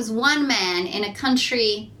 Stalin was one man in a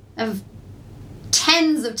country of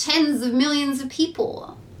tens of millions of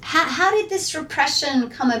people. How did this repression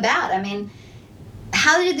come about? I mean,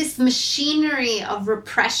 how did this machinery of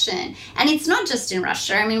repression, and it's not just in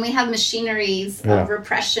Russia, I mean, we have machineries of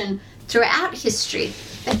repression throughout history,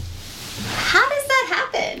 but how does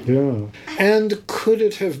that happen? Yeah. And could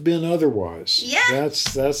it have been otherwise? Yeah.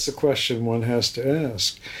 That's the question one has to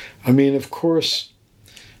ask. I mean, of course,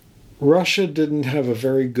 Russia didn't have a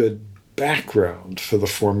very good background for the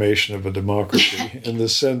formation of a democracy in the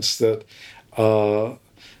sense that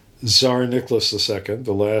Tsar Nicholas II,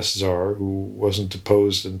 the last Tsar, who wasn't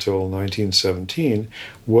deposed until 1917,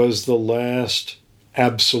 was the last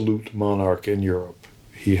absolute monarch in Europe.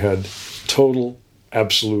 He had total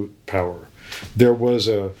absolute power. There was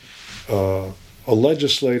a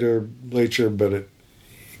legislature, but it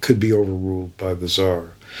could be overruled by the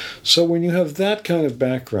Tsar. So when you have that kind of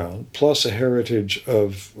background, plus a heritage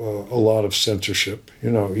of a lot of censorship,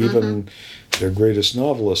 even their greatest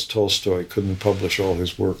novelist, Tolstoy, couldn't publish all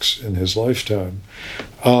his works in his lifetime,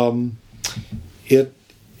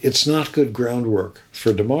 it's not good groundwork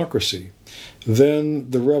for democracy. Then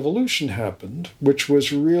the revolution happened, which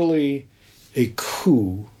was really a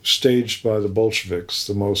coup staged by the Bolsheviks,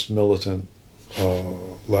 the most militant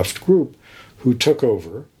left group, who took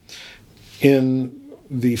over in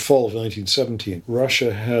the fall of 1917,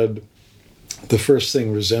 Russia had the first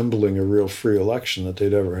thing resembling a real free election that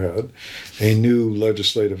they'd ever had. A new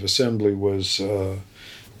legislative assembly was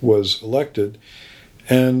elected.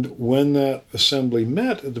 And when that assembly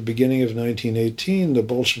met at the beginning of 1918, the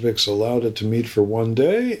Bolsheviks allowed it to meet for one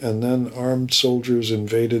day, and then armed soldiers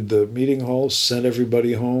invaded the meeting halls, sent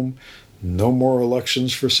everybody home. No more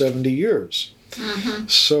elections for 70 years. Mm-hmm.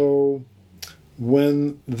 So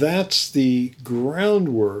when that's the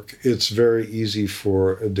groundwork, it's very easy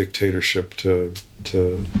for a dictatorship to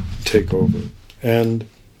take over. And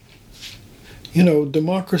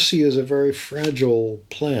democracy is a very fragile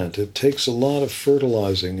plant. It takes a lot of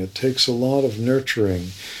fertilizing. It takes a lot of nurturing.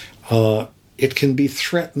 It can be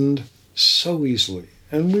threatened so easily.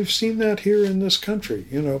 And we've seen that here in this country.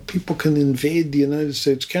 People can invade the United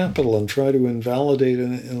States Capitol and try to invalidate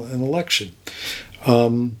an election.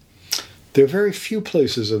 There are very few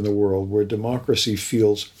places in the world where democracy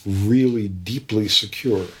feels really deeply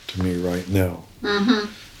secure to me right now. Mm-hmm.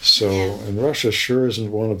 So, and Russia sure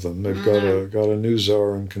isn't one of them. They've got a new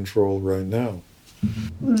czar in control right now.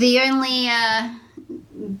 The only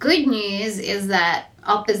good news is that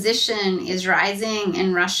opposition is rising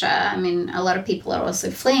in Russia. I mean, a lot of people are also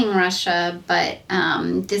fleeing Russia, but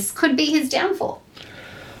this could be his downfall.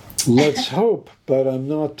 Let's hope, but I'm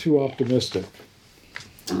not too optimistic.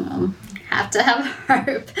 Have to have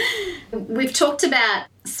hope. We've talked about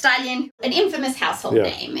Stalin, an infamous household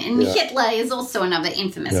name, and Hitler is also another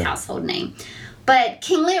infamous household name. But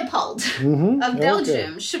King Leopold of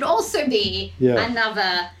Belgium should also be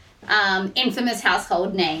another infamous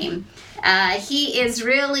household name. He is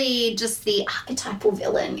really just the archetypal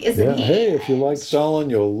villain, isn't he? Hey, if you like Stalin,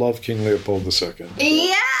 you'll love King Leopold II.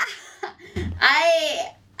 Yeah.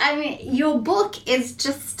 I mean, your book is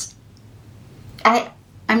just...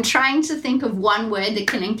 I'm trying to think of one word that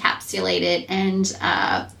can encapsulate it,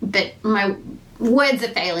 but my words are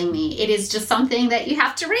failing me. It is just something that you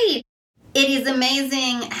have to read. It is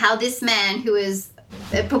amazing how this man, who is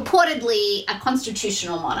purportedly a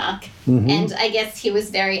constitutional monarch, and I guess he was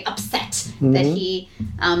very upset that he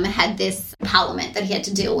had this parliament that he had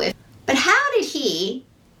to deal with. But how did he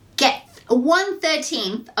get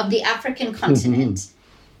 1/13 of the African continent,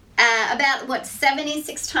 about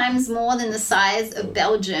 76 times more than the size of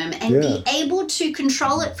Belgium, and be able to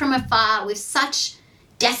control it from afar with such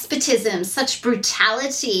despotism, such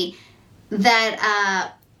brutality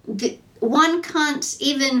that one can't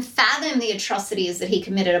even fathom the atrocities that he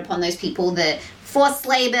committed upon those people, the forced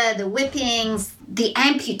labor, the whippings, the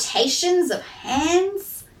amputations of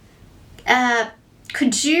hands.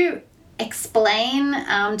 Could you explain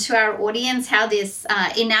to our audience how this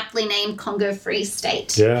inaptly named Congo Free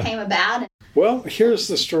State came about? Well, here's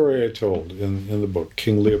the story I told in the book,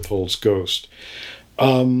 King Leopold's Ghost.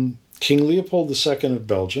 King Leopold II of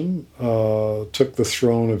Belgium took the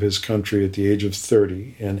throne of his country at the age of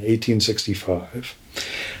 30 in 1865.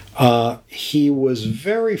 He was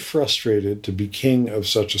very frustrated to be king of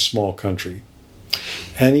such a small country.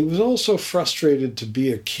 And he was also frustrated to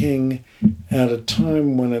be a king at a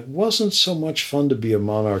time when it wasn't so much fun to be a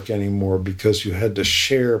monarch anymore, because you had to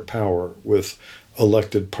share power with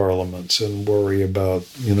elected parliaments and worry about,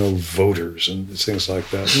 voters and things like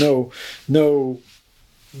that.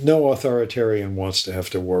 No authoritarian wants to have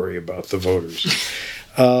to worry about the voters.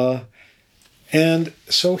 And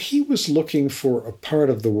so he was looking for a part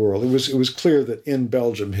of the world. It was clear that in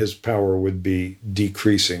Belgium his power would be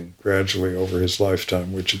decreasing gradually over his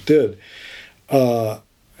lifetime, which it did,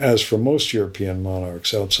 as for most European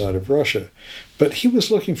monarchs outside of Russia. But he was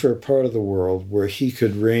looking for a part of the world where he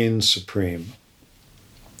could reign supreme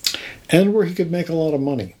and where he could make a lot of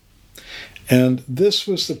money. And this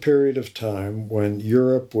was the period of time when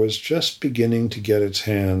Europe was just beginning to get its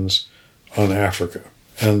hands on Africa.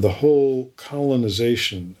 And the whole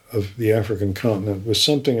colonization of the African continent was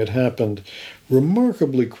something that happened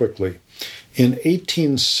remarkably quickly. In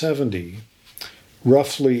 1870,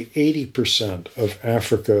 roughly 80% of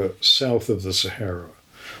Africa south of the Sahara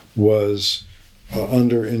was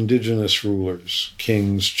under indigenous rulers,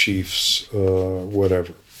 kings, chiefs,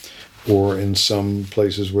 whatever. Or in some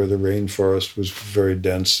places where the rainforest was very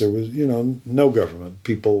dense, there was, no government.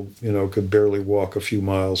 People, could barely walk a few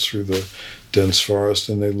miles through the dense forest,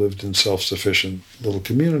 and they lived in self-sufficient little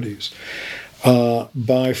communities.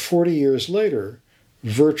 By 40 years later,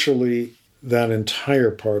 virtually that entire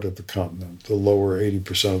part of the continent, the lower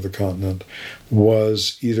 80% of the continent,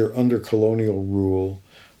 was either under colonial rule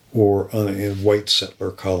or in white settler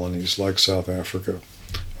colonies like South Africa.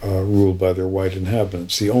 Ruled by their white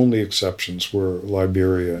inhabitants. The only exceptions were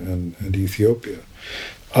Liberia and Ethiopia.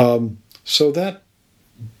 So that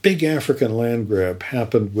big African land grab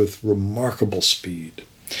happened with remarkable speed.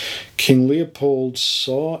 King Leopold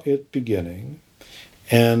saw it beginning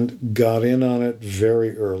and got in on it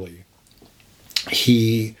very early.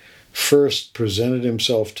 He first presented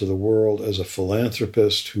himself to the world as a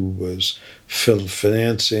philanthropist who was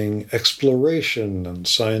financing exploration and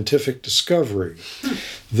scientific discovery.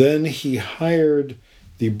 Then he hired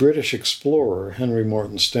the British explorer, Henry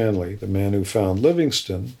Morton Stanley, the man who found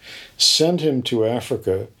Livingstone, sent him to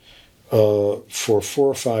Africa for 4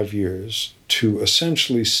 or 5 years to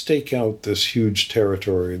essentially stake out this huge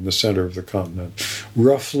territory in the center of the continent,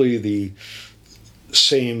 roughly the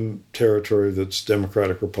same territory that's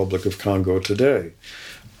Democratic Republic of Congo today.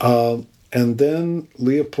 And then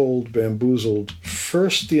Leopold bamboozled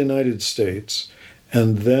first the United States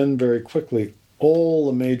and then very quickly all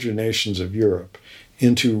the major nations of Europe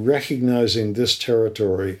into recognizing this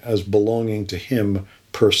territory as belonging to him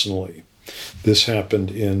personally. This happened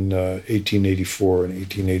in 1884 and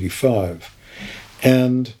 1885.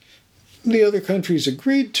 And the other countries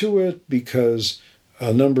agreed to it because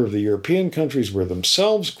a number of the European countries were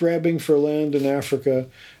themselves grabbing for land in Africa.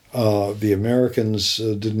 The Americans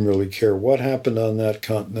didn't really care what happened on that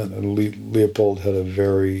continent, and Leopold had a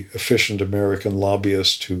very efficient American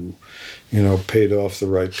lobbyist who, paid off the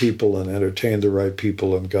right people and entertained the right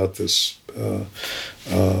people and got this the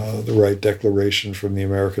right declaration from the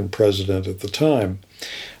American president at the time.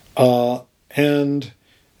 And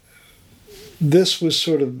this was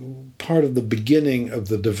sort of part of the beginning of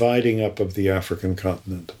the dividing up of the African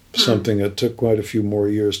continent, something that took quite a few more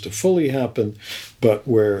years to fully happen, but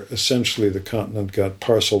where essentially the continent got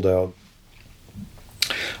parceled out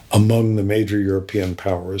among the major European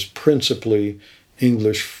powers, principally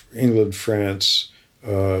England, France,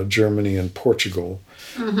 Germany, and Portugal.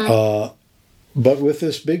 But with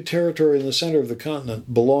this big territory in the center of the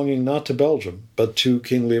continent belonging not to Belgium, but to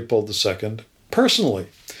King Leopold II personally.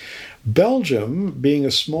 Belgium, being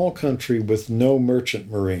a small country with no merchant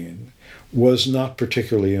marine, was not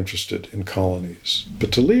particularly interested in colonies.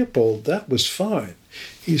 But to Leopold, that was fine.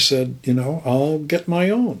 He said, I'll get my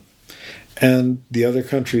own. And the other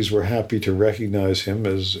countries were happy to recognize him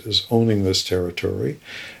as owning this territory.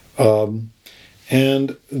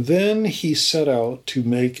 And then he set out to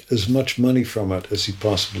make as much money from it as he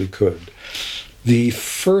possibly could. The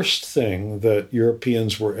first thing that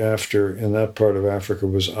Europeans were after in that part of Africa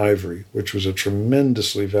was ivory, which was a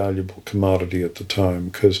tremendously valuable commodity at the time,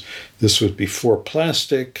 because this was before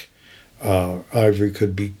plastic. Ivory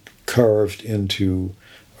could be carved into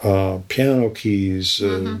piano keys,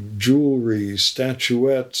 jewelry,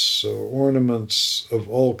 statuettes, ornaments of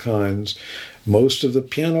all kinds. Most of the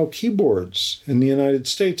piano keyboards in the United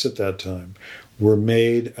States at that time were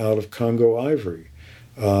made out of Congo ivory.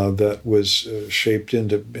 That was shaped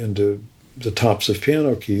into the tops of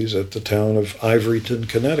piano keys at the town of Ivoryton,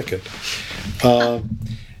 Connecticut. So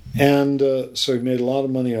he made a lot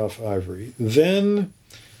of money off ivory. Then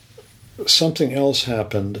something else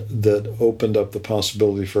happened that opened up the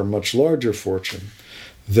possibility for a much larger fortune.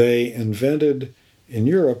 They invented in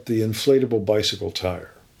Europe the inflatable bicycle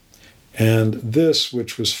tire. And this,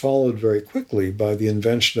 which was followed very quickly by the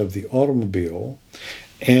invention of the automobile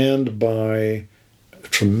and by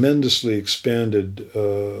tremendously expanded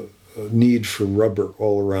need for rubber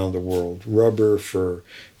all around the world. Rubber for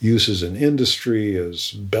uses in industry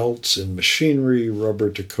as belts in machinery, rubber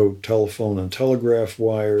to coat telephone and telegraph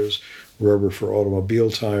wires, rubber for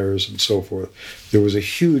automobile tires, and so forth. There was a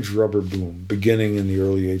huge rubber boom beginning in the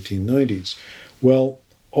early 1890s. Well,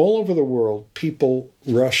 all over the world, people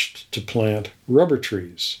rushed to plant rubber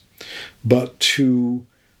trees. But to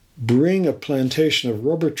bring a plantation of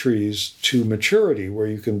rubber trees to maturity, where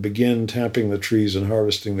you can begin tapping the trees and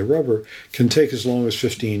harvesting the rubber, can take as long as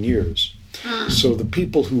 15 years. So the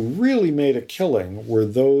people who really made a killing were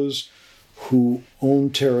those who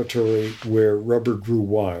owned territory where rubber grew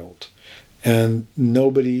wild. And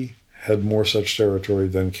nobody had more such territory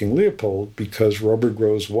than King Leopold, because rubber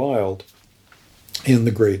grows wild in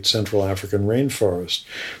the great Central African rainforest,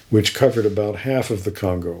 which covered about half of the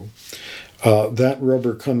Congo. That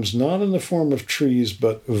rubber comes not in the form of trees,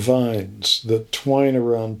 but vines that twine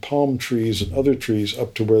around palm trees and other trees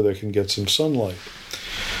up to where they can get some sunlight.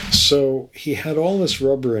 So he had all this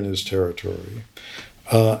rubber in his territory.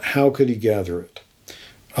 How could he gather it?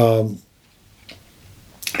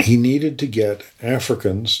 He needed to get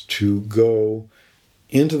Africans to go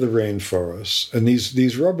into the rainforests. And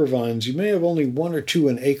these rubber vines, you may have only 1 or 2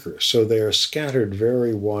 an acre, so they are scattered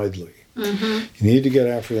very widely. You need to get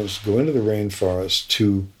Africans to go into the rainforest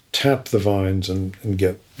to tap the vines and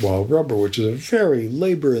get wild rubber, which is a very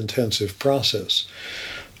labor-intensive process.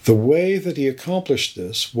 The way that he accomplished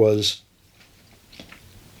this was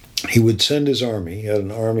he would send his army, he had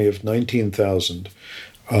an army of 19,000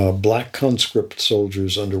 black conscript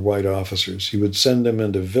soldiers under white officers. He would send them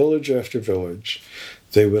into village after village.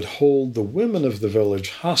 They would hold the women of the village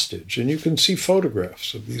hostage, and you can see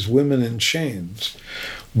photographs of these women in chains,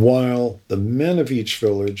 while the men of each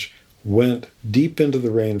village went deep into the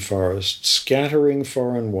rainforest, scattering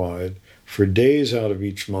far and wide for days out of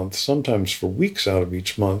each month, sometimes for weeks out of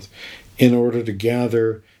each month, in order to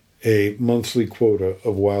gather a monthly quota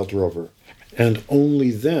of wild rubber. And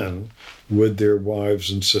only then would their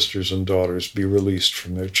wives and sisters and daughters be released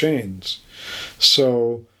from their chains.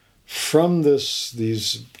 So from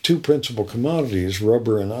these two principal commodities,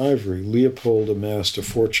 rubber and ivory, Leopold amassed a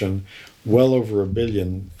fortune well over $1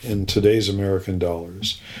 billion in today's American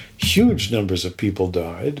dollars. Huge numbers of people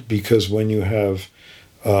died because when you have,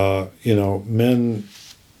 men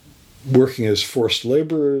working as forced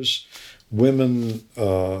laborers, women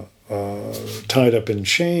tied up in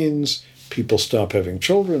chains, people stop having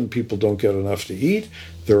children, people don't get enough to eat,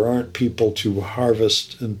 there aren't people to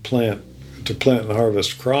harvest and plant and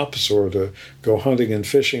harvest crops or to go hunting and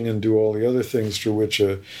fishing and do all the other things through which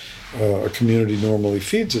a community normally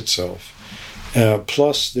feeds itself.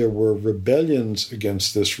 Plus, there were rebellions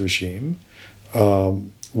against this regime,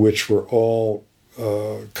 which were all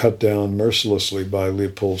cut down mercilessly by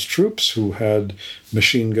Leopold's troops, who had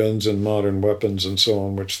machine guns and modern weapons and so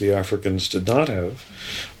on, which the Africans did not have.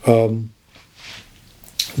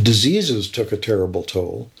 Diseases took a terrible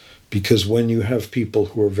toll, because when you have people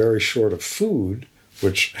who are very short of food,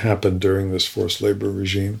 which happened during this forced labor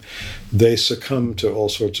regime, they succumb to all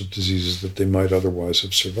sorts of diseases that they might otherwise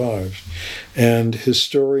have survived. And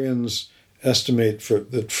historians estimate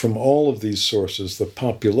that from all of these sources, the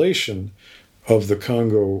population of the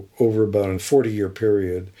Congo over about a 40-year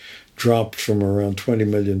period dropped from around 20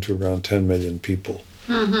 million to around 10 million people.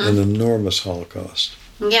 An enormous Holocaust.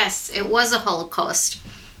 Yes, it was a Holocaust.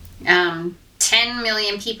 10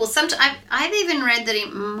 million people. I've even read that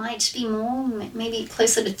it might be more, maybe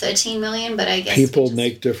closer to 13 million, but I guess... People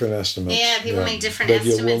make different estimates. Yeah, people make different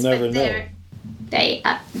estimates. But we'll never know. They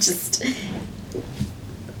are just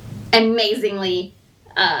amazingly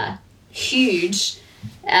huge.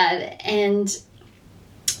 And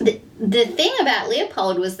the thing about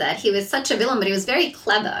Leopold was that he was such a villain, but he was very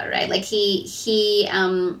clever, right? Like he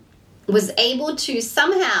was able to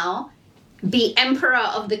somehow be emperor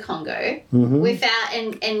of the Congo without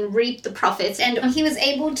and reap the profits. And he was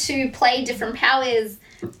able to play different powers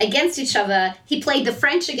against each other. He played the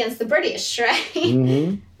French against the British, right?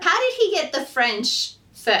 How did he get the French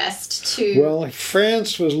first to... Well,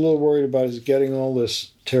 France was a little worried about his getting all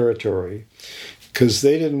this territory because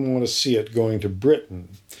they didn't want to see it going to Britain.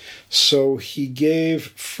 So he gave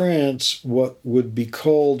France what would be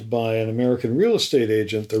called by an American real estate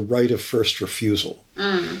agent the right of first refusal.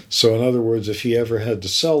 So in other words, if he ever had to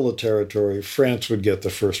sell the territory, France would get the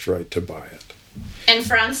first right to buy it. And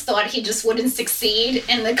France thought he just wouldn't succeed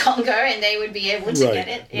in the Congo and they would be able to get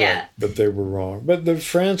it. Yeah. Right. But they were wrong. But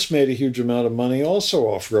France made a huge amount of money also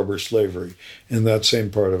off rubber slavery in that same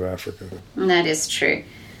part of Africa. That is true.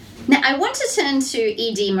 Now, I want to turn to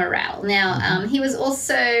E.D. Morel. Now, he was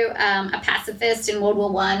also a pacifist in World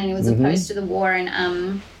War I, and he was opposed to the war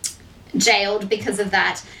and jailed because of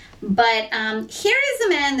that. But here is a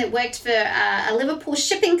man that worked for a Liverpool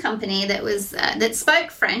shipping company that was that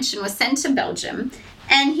spoke French and was sent to Belgium,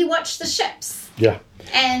 and he watched the ships. Yeah.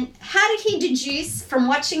 And how did he deduce from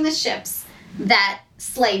watching the ships that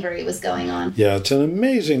slavery was going on? Yeah, it's an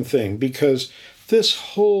amazing thing, because this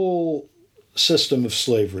whole system of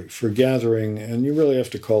slavery for gathering, and you really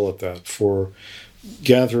have to call it that, for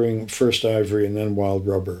gathering first ivory and then wild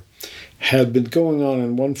rubber, had been going on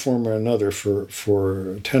in one form or another for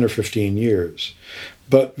 10 or 15 years.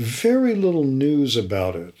 But very little news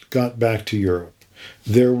about it got back to Europe.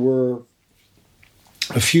 There were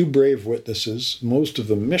a few brave witnesses, most of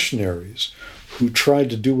them missionaries, who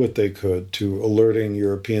tried to do what they could to alerting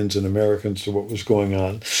Europeans and Americans to what was going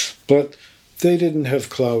on. But they didn't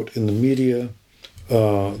have clout in the media.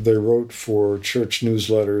 They wrote for church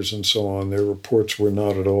newsletters and so on. Their reports were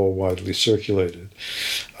not at all widely circulated.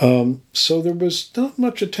 So there was not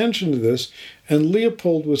much attention to this, and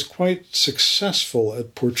Leopold was quite successful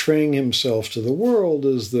at portraying himself to the world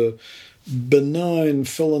as the benign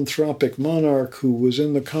philanthropic monarch who was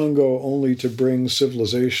in the Congo only to bring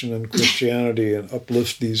civilization and Christianity and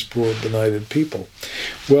uplift these poor benighted people.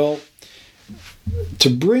 Well, to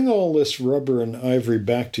bring all this rubber and ivory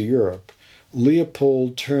back to Europe,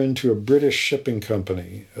 Leopold turned to a British shipping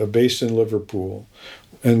company based in Liverpool,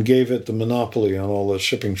 and gave it the monopoly on all the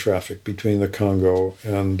shipping traffic between the Congo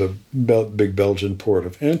and the big Belgian port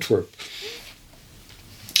of Antwerp.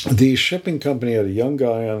 The shipping company had a young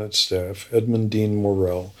guy on its staff, Edmond Dean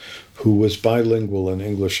Morel, who was bilingual in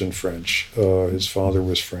English and French. His father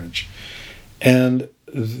was French. And,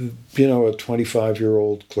 a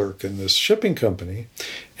 25-year-old clerk in this shipping company.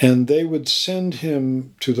 And they would send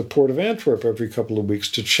him to the port of Antwerp every couple of weeks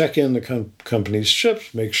to check in the company's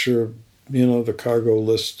ships, make sure, the cargo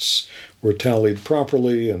lists were tallied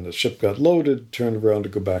properly and the ship got loaded, turned around to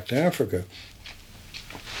go back to Africa.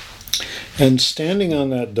 And standing on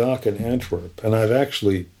that dock in Antwerp, and I've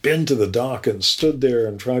actually been to the dock and stood there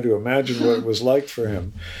and tried to imagine what it was like for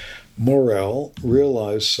him, Morel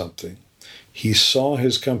realized something. He saw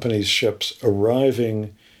his company's ships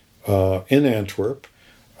arriving in Antwerp,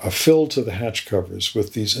 filled to the hatch covers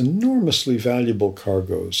with these enormously valuable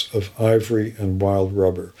cargoes of ivory and wild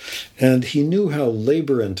rubber. And he knew how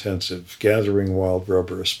labor-intensive gathering wild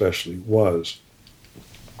rubber especially was.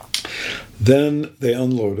 Then they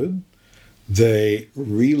unloaded. They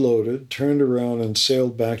reloaded, turned around, and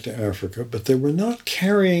sailed back to Africa, but they were not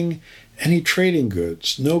carrying any trading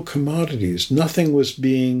goods, no commodities. Nothing was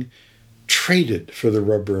being traded for the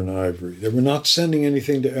rubber and ivory. They were not sending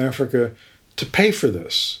anything to Africa to pay for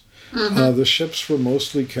this. The ships were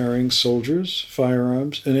mostly carrying soldiers,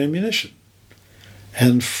 firearms, and ammunition.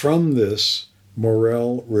 And from this,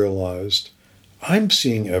 Morel realized, I'm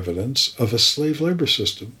seeing evidence of a slave labor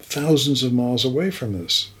system thousands of miles away from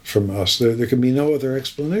us. There can be no other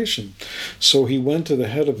explanation. So he went to the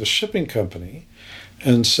head of the shipping company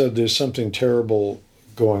and said, there's something terrible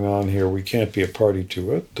going on here. We can't be a party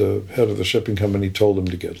to it. The head of the shipping company told him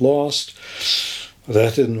to get lost.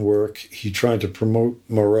 That didn't work. He tried to promote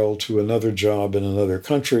Morel to another job in another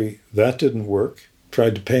country. That didn't work.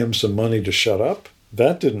 Tried to pay him some money to shut up.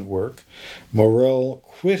 That didn't work. Morel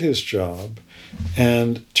quit his job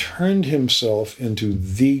and turned himself into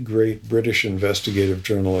the great British investigative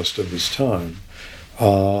journalist of his time.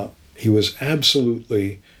 He was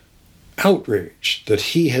absolutely outraged that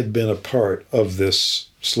he had been a part of this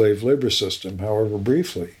slave labor system, however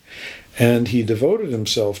briefly. And he devoted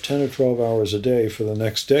himself 10 or 12 hours a day for the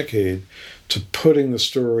next decade to putting the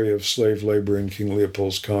story of slave labor in King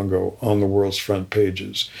Leopold's Congo on the world's front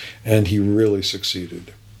pages. And he really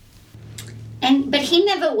succeeded. But he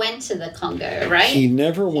never went to the Congo, right? He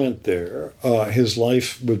never went there. His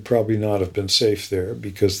life would probably not have been safe there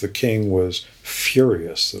because the king was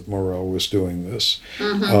furious that Morel was doing this.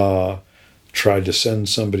 Tried to send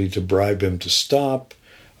somebody to bribe him to stop.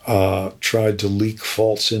 Tried to leak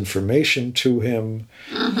false information to him.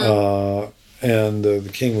 And the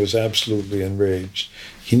king was absolutely enraged.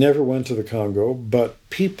 He never went to the Congo, but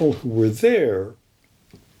people who were there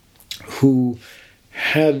who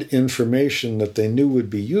had information that they knew would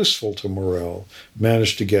be useful to Morel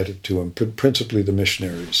managed to get it to him, principally the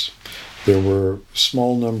missionaries. There were a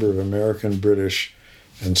small number of American, British,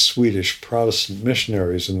 and Swedish Protestant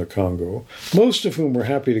missionaries in the Congo, most of whom were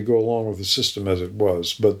happy to go along with the system as it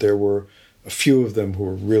was, but there were a few of them who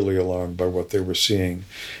were really alarmed by what they were seeing.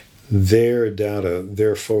 Their data,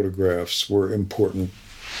 their photographs were important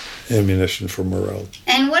ammunition for Morel.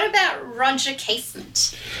 And what about Roger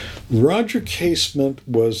Casement? Roger Casement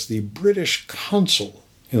was the British consul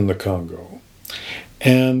in the Congo.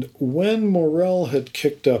 And when Morel had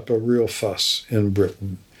kicked up a real fuss in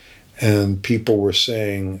Britain, and people were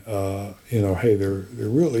saying, hey, there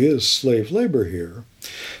really is slave labor here,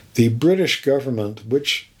 the British government,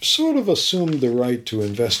 which sort of assumed the right to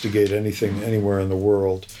investigate anything anywhere in the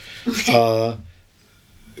world,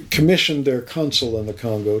 commissioned their consul in the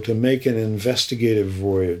Congo to make an investigative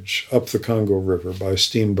voyage up the Congo River by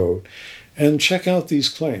steamboat and check out these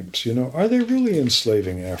claims. Are they really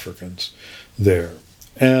enslaving Africans there?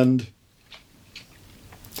 And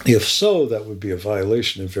if so, that would be a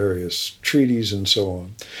violation of various treaties and so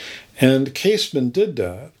on. And Casement did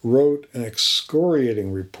that, wrote an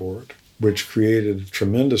excoriating report, which created a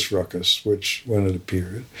tremendous ruckus, which, when it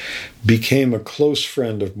appeared, became a close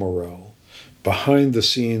friend of Morel. Behind the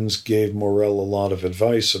scenes, gave Morel a lot of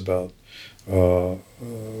advice about the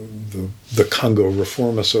Congo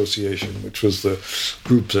Reform Association, which was the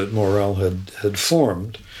group that Morel had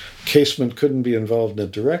formed. Casement couldn't be involved in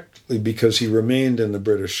it directly because he remained in the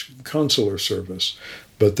British consular service,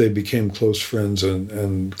 but they became close friends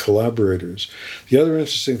and collaborators. The other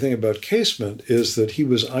interesting thing about Casement is that he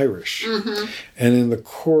was Irish. And in the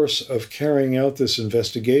course of carrying out this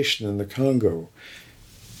investigation in the Congo,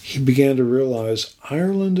 he began to realize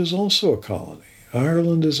Ireland is also a colony.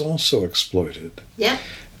 Ireland is also exploited. Yeah.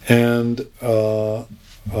 And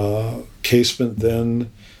Casement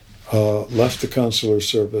then left the consular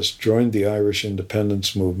service, joined the Irish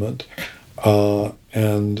independence movement,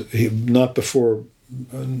 and he, not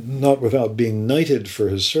without being knighted for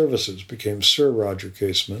his services, became Sir Roger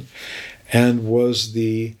Casement, and was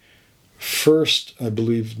the first, I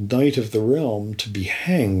believe, Knight of the Realm to be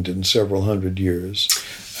hanged in several hundred years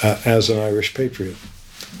as an Irish patriot,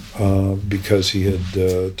 because he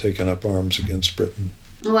had taken up arms against Britain.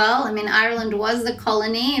 Well, I mean, Ireland was the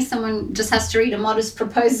colony. Someone just has to read A Modest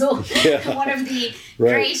Proposal, Yeah. one of the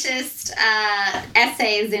Right. greatest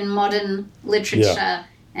essays in modern literature. Yeah.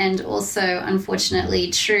 And also,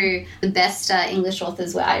 unfortunately, true, the best English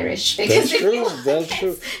authors were Irish. That's true. That's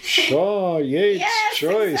true. Shaw, Yeats, Yes,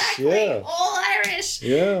 Joyce, exactly. yeah, All Irish.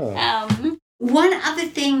 yeah. One other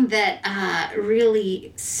thing that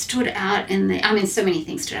really stood out so many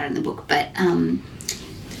things stood out in the book, but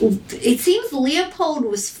it seems Leopold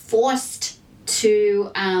was forced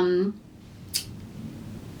to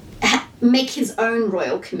make his own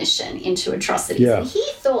royal commission into atrocities. Yeah. And he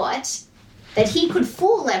thought that he could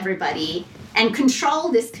fool everybody and control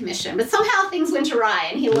this commission, but somehow things went awry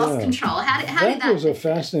and he lost control. How did that? That was a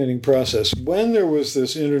fascinating process. When there was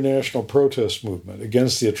this international protest movement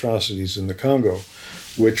against the atrocities in the Congo,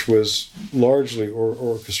 which was largely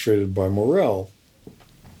orchestrated by Morel,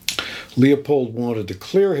 Leopold wanted to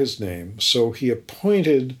clear his name, so he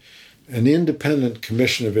appointed an independent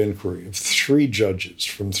commission of inquiry of 3 judges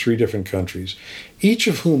from 3 different countries, each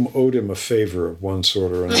of whom owed him a favor of one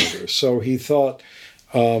sort or another. So he thought,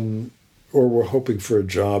 or were hoping for a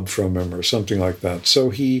job from him or something like that. So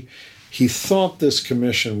he thought this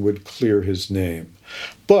commission would clear his name.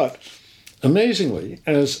 But amazingly,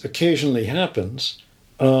 as occasionally happens,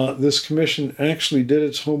 this commission actually did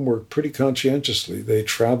its homework pretty conscientiously. They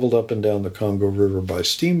traveled up and down the Congo River by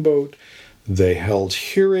steamboat. They held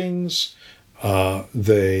hearings.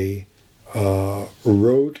 They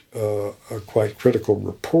wrote a quite critical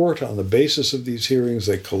report on the basis of these hearings.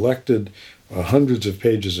 They collected hundreds of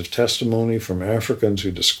pages of testimony from Africans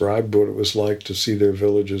who described what it was like to see their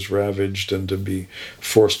villages ravaged and to be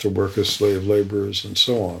forced to work as slave laborers and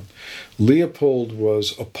so on. Leopold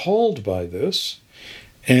was appalled by this,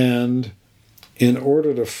 and in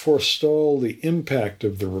order to forestall the impact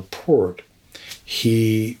of the report,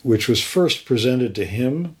 which was first presented to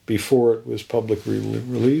him before it was publicly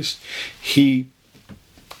released, he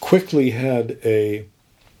quickly had a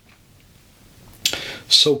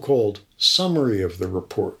so-called summary of the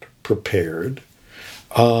report prepared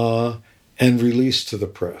and released to the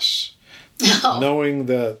press. Oh. Knowing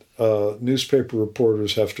that newspaper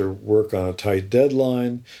reporters have to work on a tight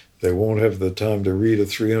deadline, they won't have the time to read a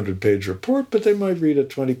 300-page report, but they might read a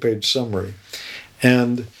 20-page summary.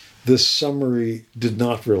 And this summary did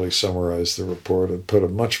not really summarize the report. It put a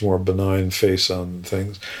much more benign face on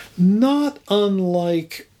things, not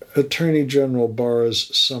unlike Attorney General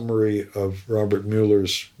Barr's summary of Robert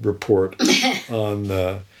Mueller's report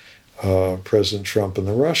on President Trump and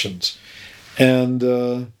the Russians. And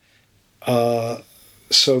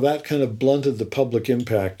so that kind of blunted the public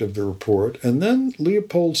impact of the report. And then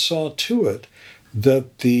Leopold saw to it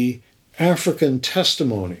that the African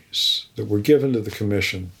testimonies that were given to the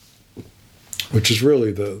commission, which is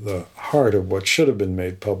really the heart of what should have been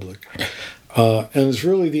made public, and is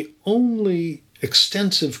really the only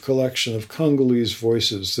extensive collection of Congolese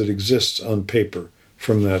voices that exists on paper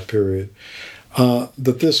from that period,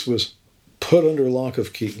 that this was put under lock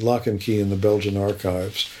and key in the Belgian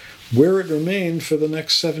archives, where it remained for the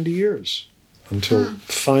next 70 years, until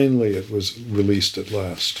finally it was released at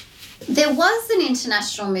last. There was an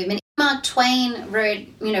international movement. Mark Twain wrote,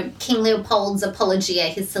 King Leopold's Apologia,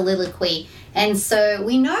 his soliloquy. And so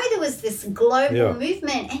we know there was this global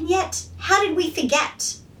movement, and yet how did we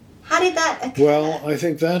forget? How did that occur? Well, I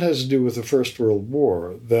think that has to do with the First World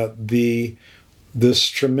War, that this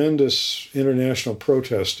tremendous international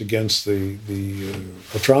protest against the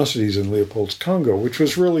atrocities in Leopold's Congo, which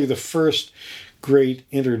was really the first great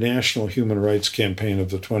international human rights campaign of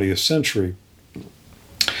the 20th century,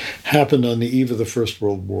 happened on the eve of the First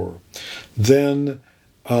World War. Then,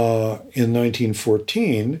 in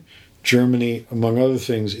 1914, Germany, among other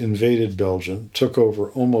things, invaded Belgium, took over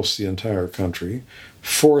almost the entire country,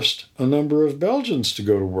 forced a number of Belgians to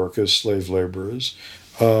go to work as slave laborers,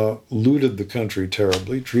 looted the country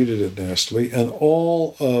terribly, treated it nastily, and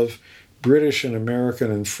all of British and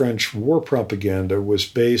American and French war propaganda was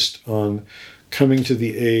based on coming to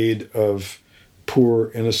the aid of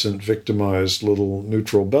poor, innocent, victimized little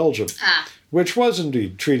neutral Belgium, which was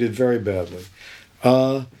indeed treated very badly.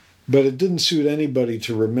 But it didn't suit anybody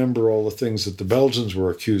to remember all the things that the Belgians were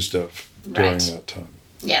accused of during that time.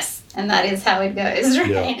 Yes, and that is how it goes,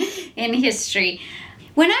 right, in history.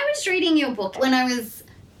 When I was reading your book, when I was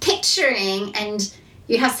picturing, and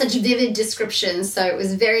you have such vivid descriptions, so it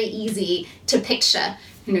was very easy to picture,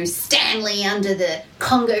 Stanley under the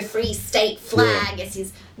Congo Free State flag as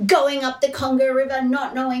he's going up the Congo River,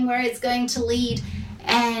 not knowing where it's going to lead.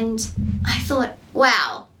 And I thought,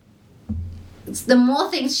 wow, the more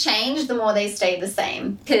things change, the more they stay the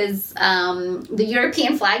same. Because the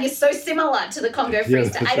European flag is so similar to the Congo Free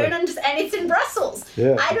State. I don't understand. And it's in Brussels.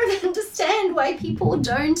 Yeah. I don't understand why people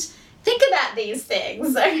don't think about these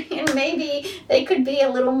things. I mean, maybe they could be a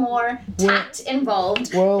little more tact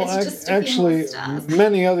involved. Well, actually,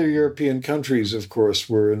 many other European countries, of course,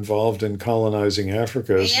 were involved in colonizing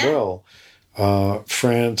Africa as well.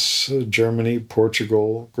 France, Germany,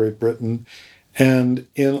 Portugal, Great Britain. And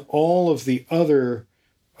in all of the other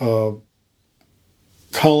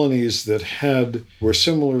colonies that were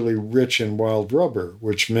similarly rich in wild rubber,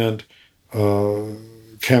 which meant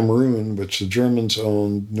Cameroon, which the Germans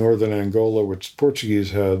owned, northern Angola, which the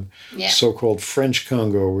Portuguese had, so-called French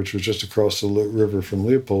Congo, which was just across the river from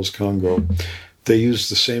Leopold's Congo, they used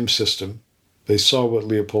the same system. They saw what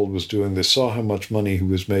Leopold was doing. They saw how much money he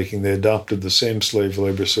was making. They adopted the same slave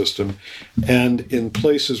labor system. And in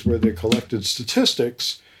places where they collected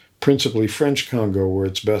statistics, principally French Congo, where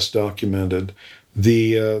it's best documented,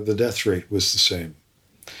 the death rate was the same.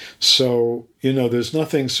 So, there's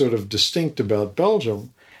nothing sort of distinct about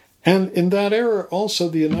Belgium. And in that era, also,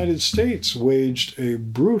 the United States waged a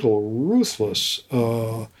brutal, ruthless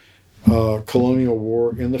colonial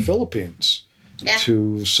war in the Philippines.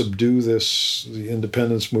 To subdue the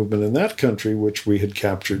independence movement in that country, which we had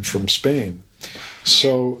captured from Spain.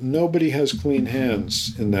 So nobody has clean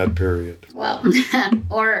hands in that period. Well,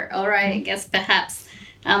 or I guess perhaps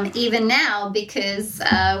even now, because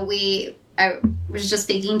I was just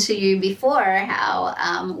speaking to you before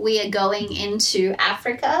how we are going into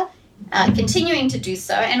Africa, continuing to do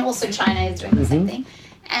so, and also China is doing the same thing.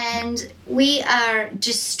 And we are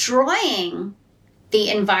destroying the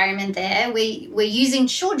environment there. We're using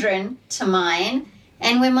children to mine,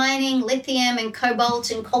 and we're mining lithium and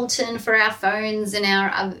cobalt and coltan for our phones and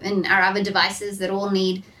our other devices that all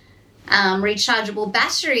need rechargeable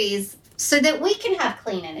batteries so that we can have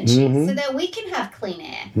clean energy, so that we can have clean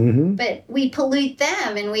air. But we pollute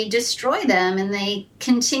them and we destroy them, and they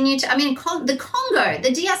continue to. I mean, the Congo,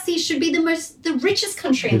 the DRC should be the richest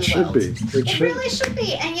country in the world. It really should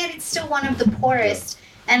be, and yet it's still one of the poorest.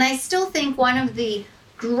 And I still think one of the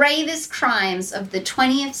gravest crimes of the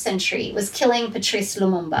 20th century was killing Patrice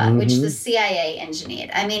Lumumba, which the CIA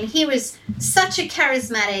engineered. I mean, he was such a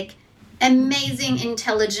charismatic, amazing,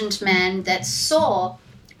 intelligent man that saw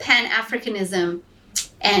Pan-Africanism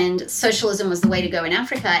and socialism was the way to go in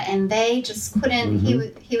Africa, and they just couldn't.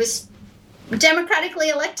 He was democratically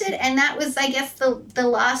elected, and that was, I guess, the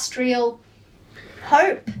last real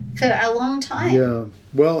hope for a long time. Yeah.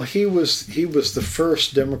 Well, he was the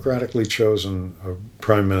first democratically chosen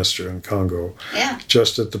prime minister in Congo,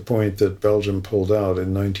 just at the point that Belgium pulled out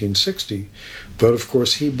in 1960. But of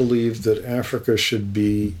course, he believed that Africa should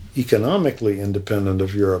be economically independent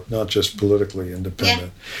of Europe, not just politically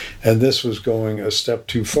independent. And this was going a step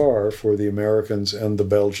too far for the Americans and the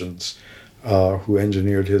Belgians, who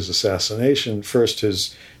engineered his assassination. First,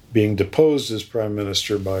 his being deposed as prime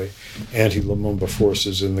minister by anti-Lumumba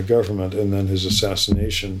forces in the government, and then his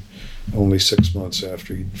assassination only 6 months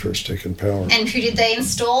after he'd first taken power. And who did they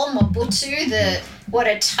install? Mobutu, what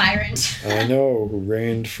a tyrant. I know, who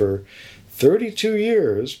reigned for 32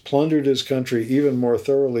 years, plundered his country even more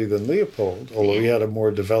thoroughly than Leopold, although he had a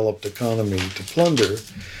more developed economy to plunder.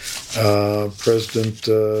 President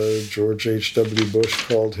George H.W. Bush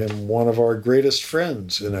called him one of our greatest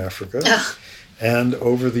friends in Africa. And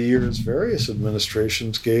over the years, various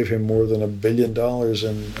administrations gave him more than $1 billion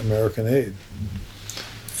in American aid.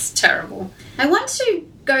 It's terrible. I want to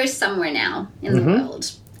go somewhere now in the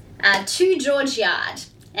world, to George Yard.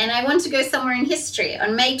 And I want to go somewhere in history.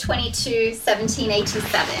 On May 22,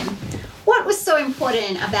 1787, what was so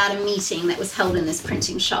important about a meeting that was held in this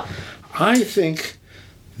printing shop? I think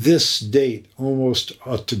this date almost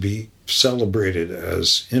ought to be celebrated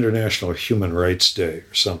as International Human Rights Day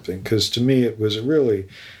or something, because to me it was a really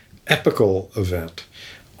epical event.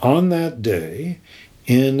 On that day,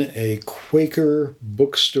 in a Quaker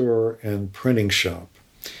bookstore and printing shop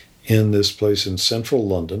in this place in central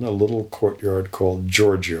London, a little courtyard called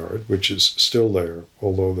George Yard, which is still there,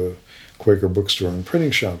 although the Quaker bookstore and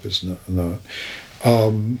printing shop is not.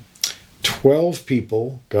 12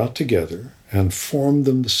 people got together and formed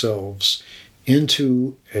themselves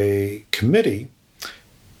into a committee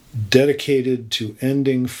dedicated to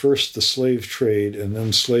ending first the slave trade and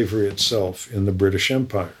then slavery itself in the British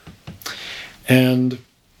Empire. And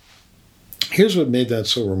here's what made that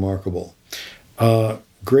so remarkable.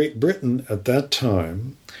 Great Britain at that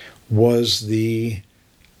time was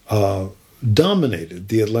dominated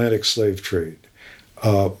the Atlantic slave trade.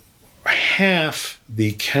 Half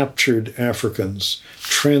the captured Africans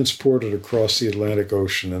transported across the Atlantic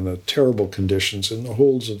Ocean in the terrible conditions in the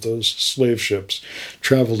holds of those slave ships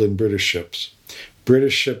traveled in British ships.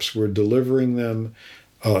 British ships were delivering them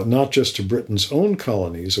not just to Britain's own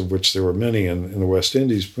colonies, of which there were many in the West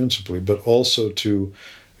Indies principally, but also to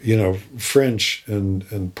French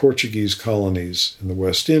and Portuguese colonies in the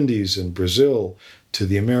West Indies and Brazil, to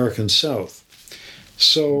the American South.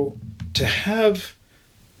 So to have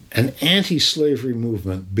an anti-slavery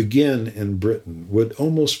movement begin in Britain would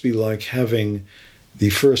almost be like having the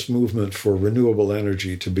first movement for renewable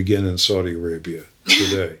energy to begin in Saudi Arabia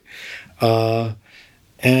today.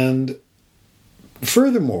 And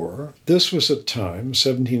furthermore, this was a time,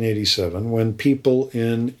 1787, when people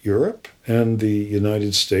in Europe and the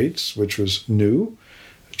United States, which was new,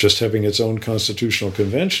 just having its own constitutional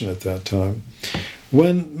convention at that time,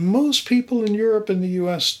 when most people in Europe and the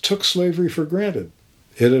U.S. took slavery for granted.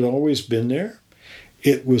 It had always been there.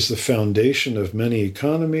 It was the foundation of many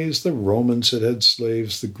economies. The Romans had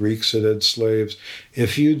slaves. The Greeks had slaves.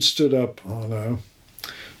 If you'd stood up on a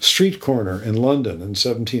street corner in London in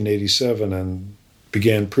 1787 and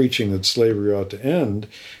began preaching that slavery ought to end,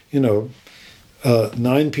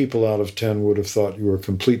 9 people out of 10 would have thought you were a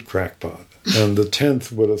complete crackpot. And the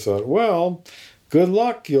 10th would have thought, well, good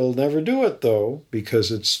luck, you'll never do it, though,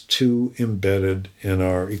 because it's too embedded in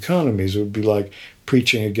our economies. It would be like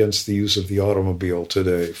preaching against the use of the automobile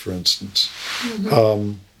today, for instance.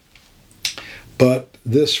 Mm-hmm. But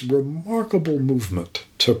this remarkable movement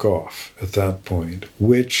took off at that point,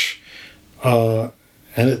 which, and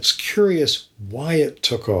it's curious why it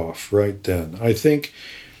took off right then. I think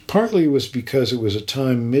partly it was because it was a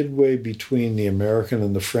time midway between the American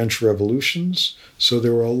and the French revolutions, so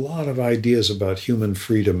there were a lot of ideas about human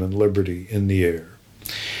freedom and liberty in the air.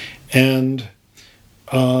 And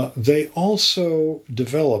they also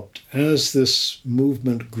developed, as this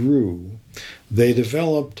movement grew, they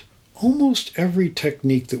developed almost every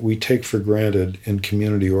technique that we take for granted in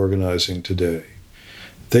community organizing today.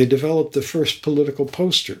 They developed the first political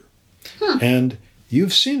poster. And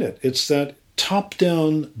you've seen it. It's that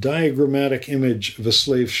top-down diagrammatic image of a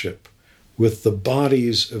slave ship with the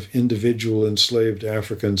bodies of individual enslaved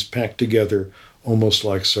Africans packed together almost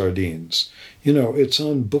like sardines. It's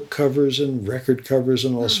on book covers and record covers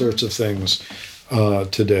and all sorts of things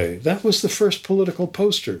today. That was the first political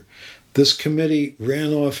poster. This committee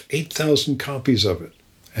ran off 8,000 copies of it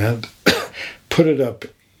and put it up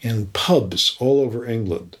in pubs all over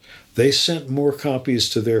England. They sent more copies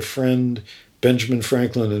to their friend Benjamin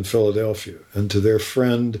Franklin in Philadelphia and to their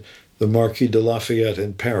friend the Marquis de Lafayette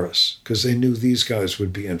in Paris, because they knew these guys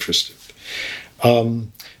would be interested.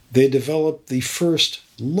 They developed the first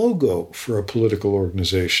logo for a political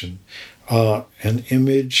organization, an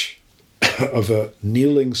image of a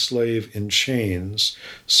kneeling slave in chains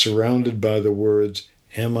surrounded by the words,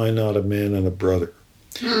 "Am I not a man and a brother?"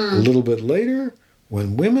 A little bit later,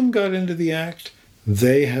 when women got into the act,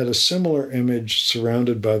 they had a similar image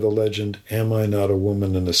surrounded by the legend, "Am I not a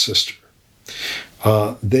woman and a sister?"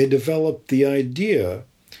 They developed the idea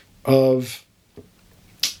of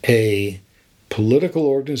a political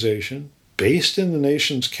organization based in the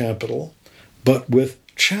nation's capital, but with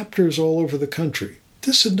chapters all over the country.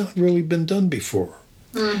 This had not really been done before.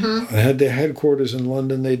 Mm-hmm. They had their headquarters in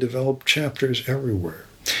London. They developed chapters everywhere.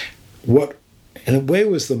 What, in a way,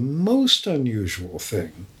 was the most unusual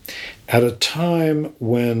thing at a time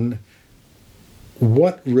when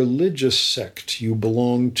what religious sect you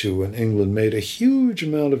belonged to in England made a huge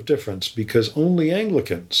amount of difference, because only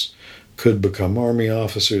Anglicans could become army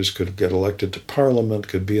officers, could get elected to Parliament,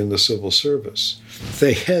 could be in the civil service.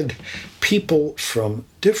 They had people from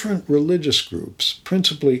different religious groups,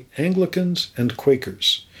 principally Anglicans and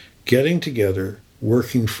Quakers, getting together,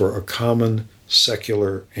 working for a common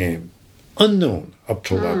secular aim, unknown up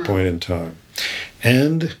till that point in time.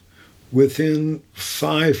 And within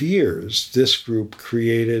 5 years, this group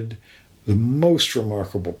created the most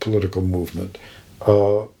remarkable political movement.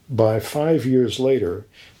 By 5 years later,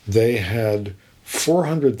 they had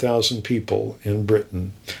 400,000 people in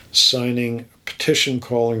Britain signing a petition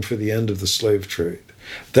calling for the end of the slave trade.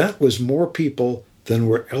 That was more people than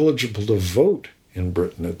were eligible to vote in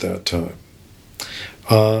Britain at that time.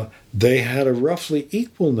 They had a roughly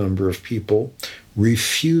equal number of people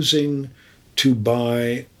refusing to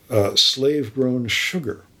buy slave-grown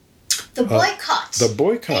sugar. The boycott. The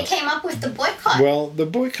boycott. They came up with the boycott. Well, the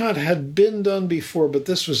boycott had been done before, but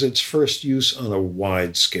this was its first use on a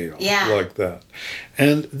wide scale like that.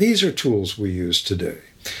 And these are tools we use today.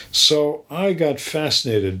 So I got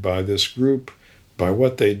fascinated by this group, by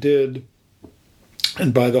what they did,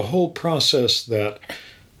 and by the whole process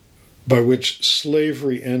by which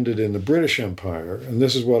slavery ended in the British Empire. And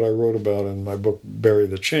this is what I wrote about in my book, Bury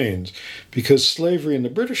the Chains, because slavery in the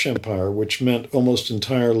British Empire, which meant almost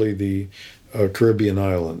entirely the Caribbean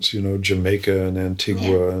islands, Jamaica and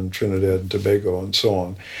Antigua and Trinidad and Tobago and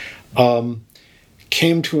so on,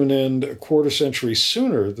 came to an end a quarter century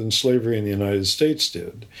sooner than slavery in the United States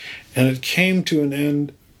did. And it came to an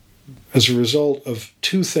end as a result of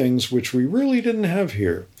two things which we really didn't have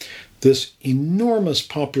here. This enormous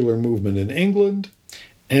popular movement in England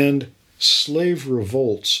and slave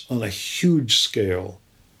revolts on a huge scale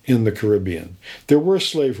in the Caribbean. There were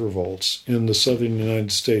slave revolts in the southern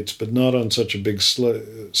United States, but not on such a big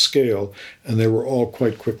scale, and they were all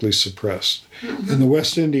quite quickly suppressed. In the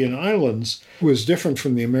West Indian Islands, it was different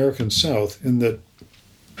from the American South in that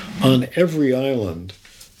on every island,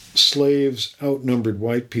 slaves outnumbered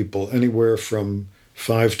white people anywhere from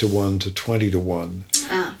 5 to 1 to 20 to 1.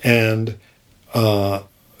 And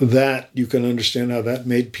that, you can understand how that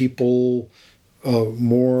made people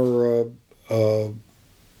more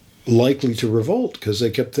likely to revolt, because they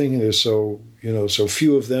kept thinking there's so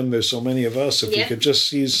few of them, there's so many of us. If we could just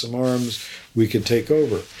seize some arms, we could take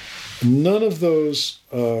over. None of those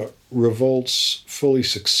revolts fully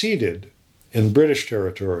succeeded in British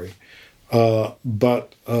territory,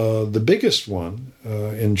 but the biggest one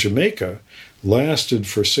in Jamaica lasted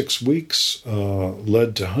for 6 weeks,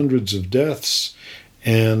 led to hundreds of deaths,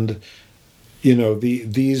 and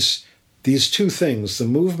these two things, the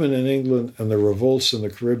movement in England and the revolts in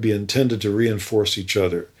the Caribbean, tended to reinforce each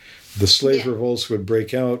other. The slave revolts would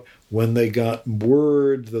break out when they got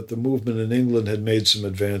word that the movement in England had made some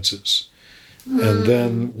advances. And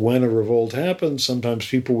then when a revolt happened, sometimes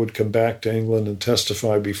people would come back to England and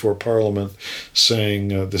testify before Parliament saying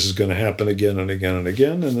this is going to happen again and again and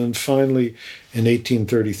again. And then finally, in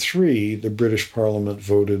 1833, the British Parliament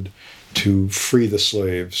voted to free the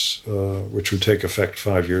slaves, which would take effect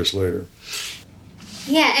 5 years later.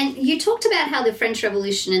 Yeah, and you talked about how the French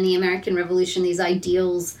Revolution and the American Revolution, these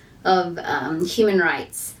ideals of human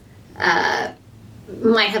rights,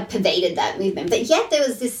 might have pervaded that movement. But yet there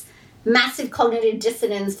was this massive cognitive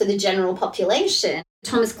dissonance for the general population.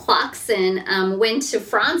 Thomas Clarkson went to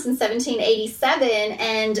France in 1787,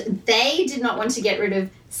 and they did not want to get rid of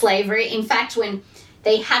slavery. In fact, when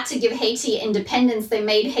they had to give Haiti independence, they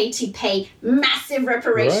made Haiti pay massive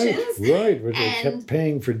reparations. Right, which they kept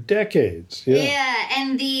paying for decades.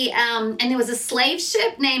 And there was a slave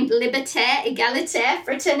ship named Liberté, Égalité,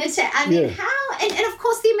 Fraternité. I mean, how? And of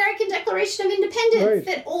course, the American Declaration of Independence,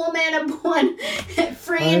 that all men are born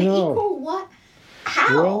free and equal. What?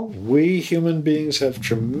 How? Well, we human beings have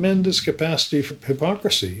tremendous capacity for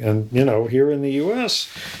hypocrisy. And, here in the U.S.,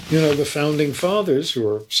 the founding fathers, who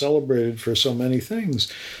are celebrated for so many things,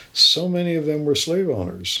 so many of them were slave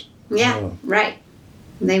owners. Yeah, right.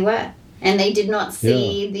 They were. And they did not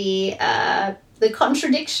see the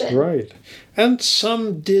contradiction. Right. And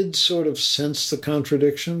some did sort of sense the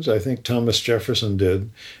contradictions. I think Thomas Jefferson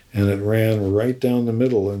did, and it ran right down the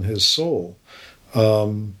middle in his soul.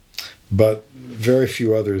 But very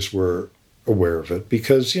few others were aware of it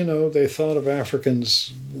because, they thought of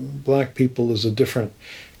Africans, black people, as a different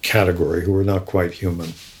category who were not quite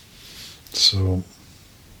human. So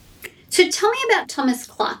tell me about Thomas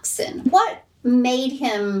Clarkson. What made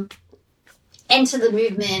him enter the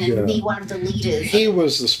movement and be one of the leaders? He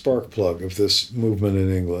was the spark plug of this movement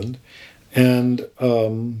in England. And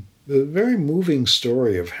the very moving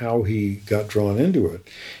story of how he got drawn into it.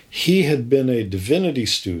 He had been a divinity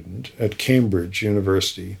student at Cambridge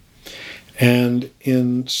University, and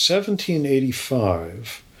in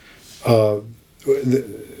 1785,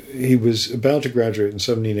 he was about to graduate in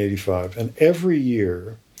 1785, and every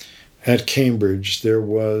year at Cambridge there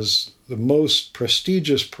was the most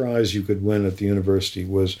prestigious prize you could win at the university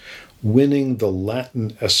was winning the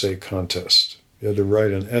Latin essay contest. You had to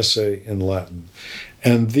write an essay in Latin.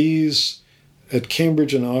 And these, at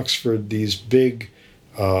Cambridge and Oxford, these big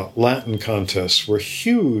Latin contests were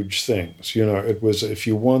huge things. It was, if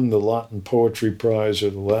you won the Latin Poetry Prize or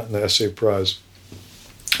the Latin Essay Prize,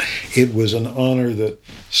 it was an honor that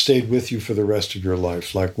stayed with you for the rest of your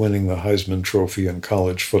life, like winning the Heisman Trophy in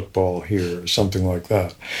college football here or something like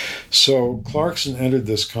that. So Clarkson entered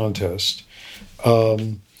this contest,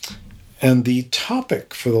 and the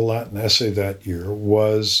topic for the Latin essay that year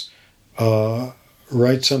was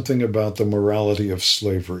write something about the morality of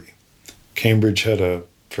slavery. Cambridge had a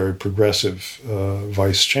very progressive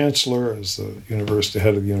vice chancellor, as the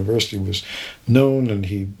head of the university was known, and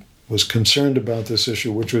he was concerned about this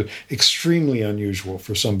issue, which was extremely unusual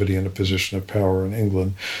for somebody in a position of power in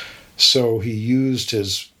England. So he used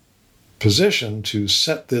his position to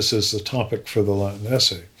set this as the topic for the Latin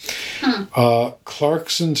essay.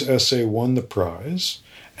 Clarkson's essay won the prize,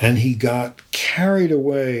 and he got carried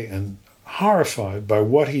away and horrified by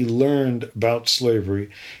what he learned about slavery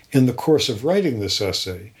in the course of writing this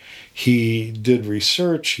essay. He did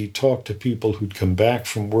research. He talked to people who'd come back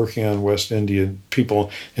from working on West Indian, people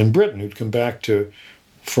in Britain who'd come back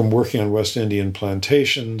from working on West Indian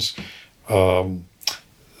plantations.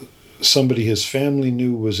 Somebody his family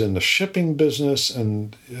knew was in the shipping business,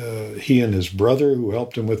 and he and his brother, who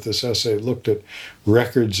helped him with this essay, looked at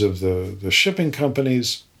records of the shipping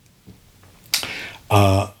companies.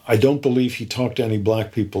 I don't believe he talked to any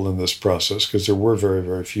black people in this process, because there were very,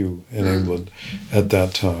 very few in England at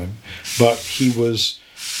that time. But he was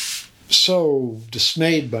so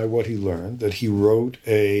dismayed by what he learned that he wrote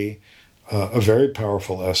a very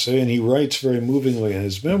powerful essay, and he writes very movingly in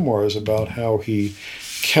his memoirs about how he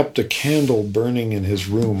kept a candle burning in his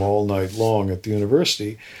room all night long at the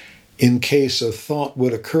university in case a thought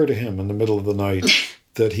would occur to him in the middle of the night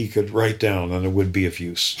that he could write down and it would be of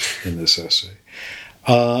use in this essay.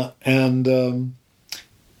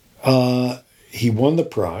 He won the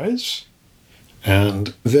prize,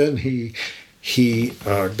 and then he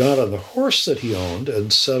got on the horse that he owned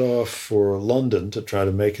and set off for London to try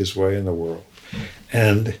to make his way in the world.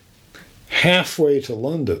 And halfway to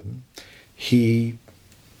London, he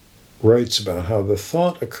writes about how the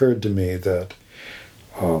thought occurred to me that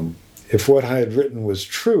if what I had written was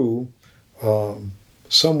true,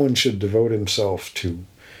 someone should devote himself to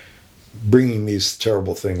bringing these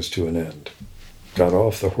terrible things to an end. Got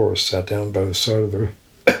off the horse, sat down by the side of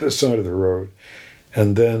the road,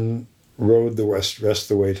 and then rode the rest of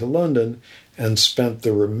the way to London and spent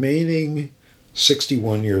the remaining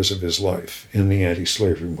 61 years of his life in the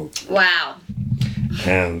anti-slavery movement. Wow.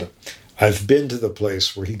 And I've been to the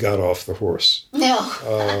place where he got off the horse. No.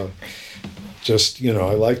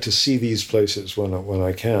 I like to see these places when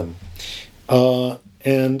I can.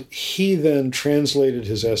 And he then translated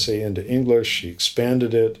his essay into English. He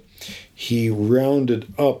expanded it. He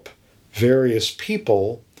rounded up various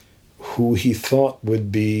people who he thought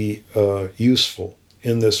would be useful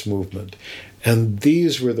in this movement. And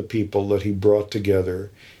these were the people that he brought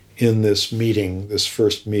together in this meeting, this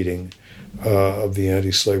first meeting of the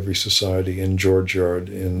Anti-Slavery Society in George Yard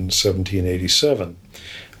in 1787.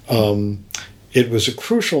 It was a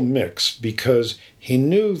crucial mix because he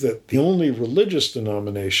knew that the only religious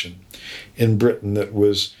denomination in Britain that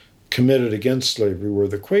was committed against slavery were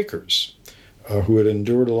the Quakers, who had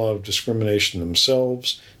endured a lot of discrimination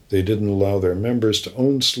themselves. They didn't allow their members to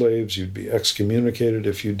own slaves. You'd be excommunicated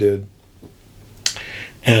if you did.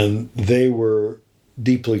 And they were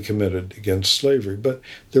deeply committed against slavery. But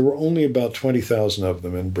there were only about 20,000 of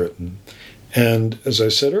them in Britain. And as I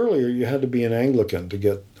said earlier, you had to be an Anglican to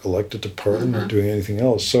get elected to Parliament or doing anything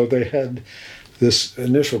else. So they had, this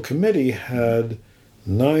initial committee had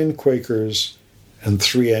 9 Quakers and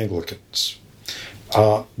 3 Anglicans.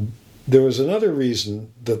 There was another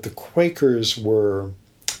reason that the Quakers were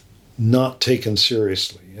not taken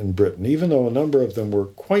seriously in Britain, even though a number of them were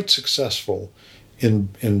quite successful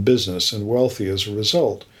in business and wealthy as a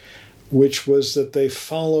result, which was that they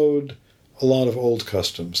followed a lot of old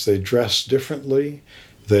customs. They dressed differently.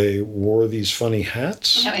 They wore these funny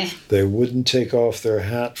hats. Oh, yeah. They wouldn't take off their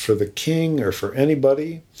hat for the king or for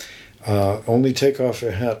anybody. Only take off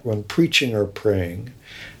their hat when preaching or praying.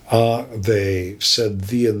 They said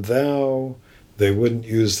thee and thou. They wouldn't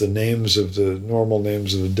use the normal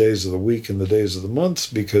names of the days of the week and the days of the months,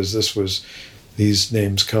 because these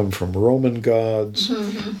names come from Roman gods.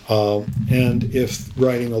 Mm-hmm. And if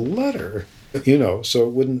writing a letter, so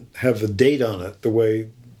it wouldn't have the date on it the way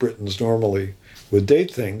Britons normally would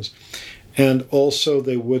date things. And also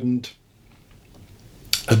they wouldn't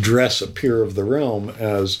address a peer of the realm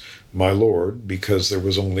as my lord, because there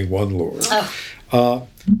was only one lord. Oh.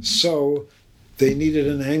 So they needed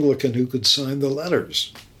an Anglican who could sign the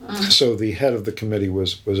letters. So the head of the committee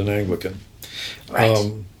was an Anglican.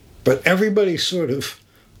 Right. But everybody sort of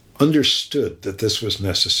understood that this was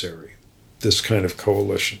necessary, this kind of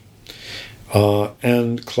coalition.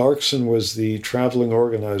 And Clarkson was the traveling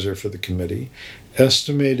organizer for the committee,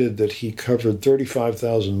 estimated that he covered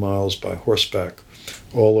 35,000 miles by horseback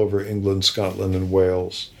all over England, Scotland, and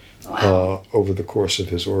Wales. Wow. Over the course of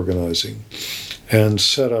his organizing, and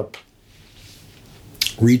set up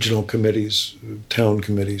regional committees, town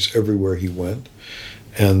committees everywhere he went.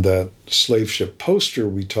 And that slave ship poster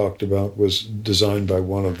we talked about was designed by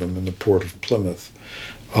one of them in the port of Plymouth.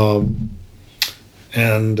 To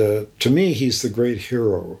me, he's the great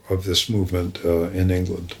hero of this movement in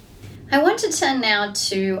England. I want to turn now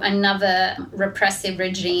to another repressive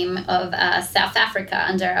regime of South Africa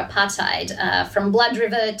under apartheid, from Blood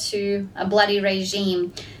River to a bloody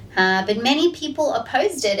regime. But many people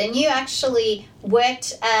opposed it, and you actually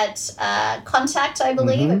worked at Contact, I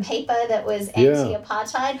believe, a paper that was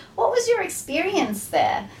anti-apartheid. What was your experience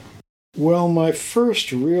there? Well, my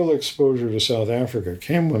first real exposure to South Africa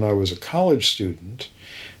came when I was a college student,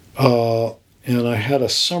 and I had a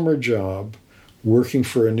summer job working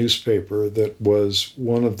for a newspaper that was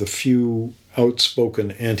one of the few outspoken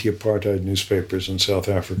anti-apartheid newspapers in South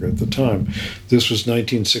Africa at the time. This was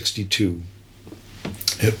 1962.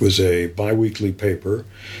 It was a bi-weekly paper.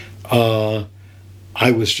 I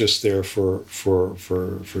was just there for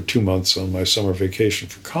 2 months on my summer vacation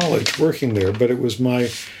for college working there, but it was my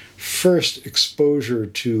first exposure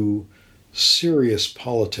to serious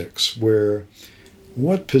politics, where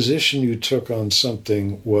what position you took on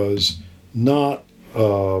something was not,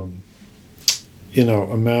 a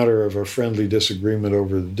matter of a friendly disagreement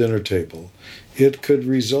over the dinner table. It could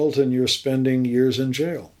result in your spending years in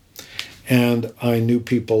jail. And I knew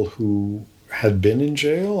people who had been in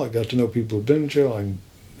jail. I got to know people who'd been in jail. I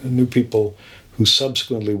knew people who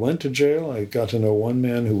subsequently went to jail. I got to know one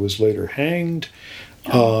man who was later hanged.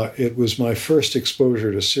 It was my first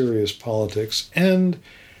exposure to serious politics and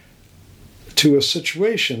to a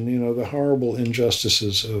situation, the horrible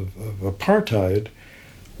injustices of apartheid,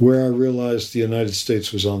 where I realized the United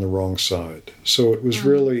States was on the wrong side. So it was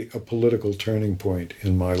really a political turning point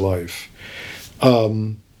in my life.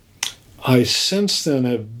 I since then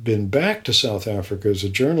have been back to South Africa as a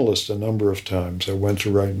journalist a number of times. I went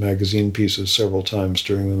to write magazine pieces several times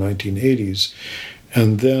during the 1980s.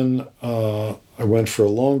 And then I went for a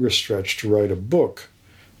longer stretch to write a book,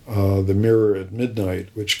 The Mirror at Midnight,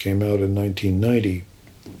 which came out in 1990,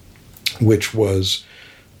 which was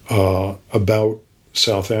about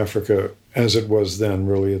South Africa as it was then,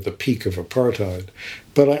 really at the peak of apartheid.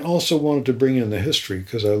 But I also wanted to bring in the history,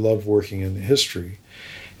 because I love working in the history,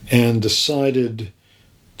 and decided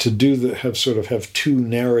to have two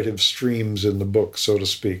narrative streams in the book, so to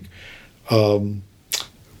speak. One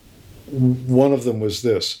of them was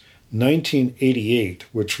this: 1988,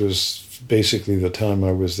 which was basically the time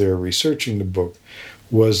I was there researching the book,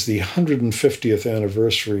 was the 150th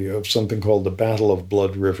anniversary of something called the Battle of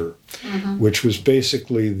Blood River, which was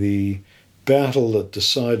basically the battle that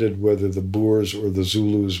decided whether the Boers or the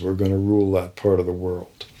Zulus were going to rule that part of the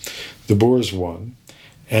world. The Boers won,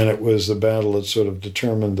 and it was the battle that sort of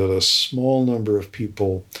determined that a small number of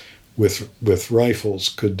people with rifles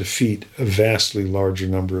could defeat a vastly larger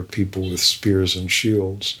number of people with spears and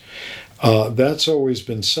shields. That's always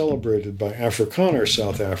been celebrated by Afrikaner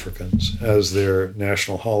South Africans as their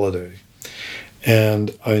national holiday.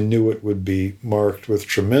 And I knew it would be marked with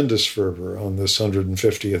tremendous fervor on this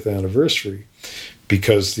 150th anniversary,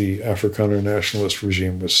 because the Afrikaner nationalist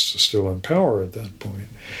regime was still in power at that point.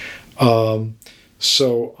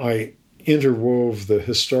 So I interwove the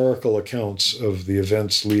historical accounts of the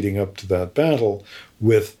events leading up to that battle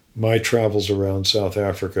with my travels around South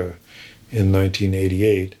Africa in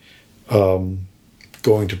 1988,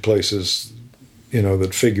 going to places,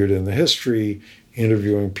 that figured in the history,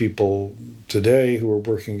 interviewing people today who are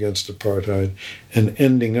working against apartheid, and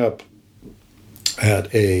ending up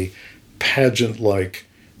at a pageant-like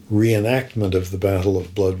reenactment of the Battle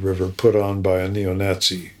of Blood River put on by a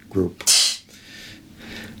neo-Nazi group.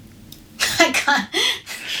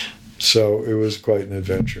 So it was quite an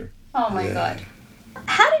adventure. Oh my God.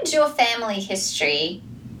 How did your family history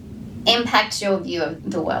impact your view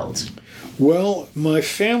of the world? Well, my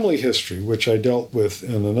family history, which I dealt with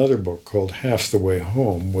in another book called Half the Way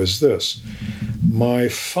Home, was this. My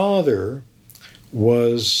father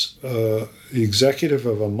was the executive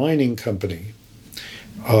of a mining company,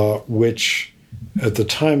 which at the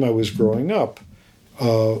time I was growing up,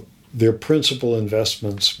 their principal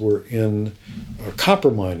investments were in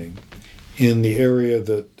copper mining in the area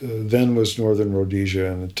that then was Northern Rhodesia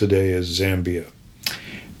and today is Zambia.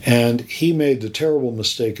 And he made the terrible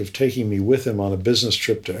mistake of taking me with him on a business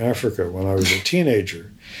trip to Africa when I was a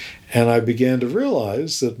teenager. And I began to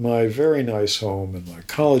realize that my very nice home and my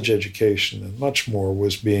college education and much more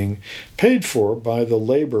was being paid for by the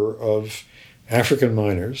labor of African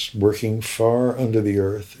miners working far under the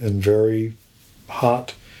earth in very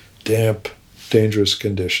hot, damp, dangerous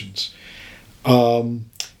conditions. And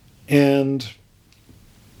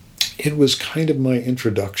it was kind of my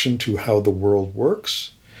introduction to how the world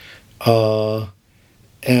works.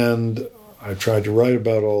 And I tried to write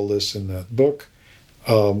about all this in that book.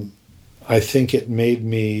 I think it made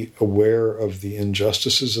me aware of the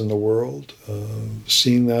injustices in the world,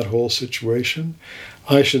 seeing that whole situation.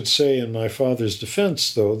 I should say in my father's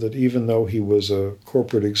defense, though, that even though he was a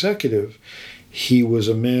corporate executive, he was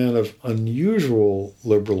a man of unusual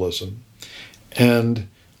liberalism. And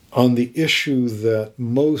on the issue that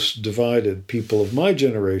most divided people of my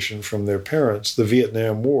generation from their parents, the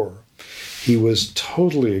Vietnam War, he was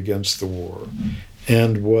totally against the war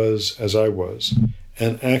and was, as I was,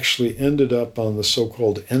 and actually ended up on the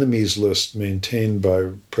so-called enemies list maintained by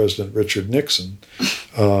President Richard Nixon,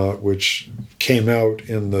 which came out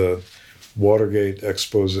in the Watergate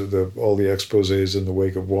expose, all the exposés in the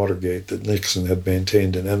wake of Watergate, that Nixon had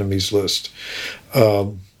maintained an enemies list.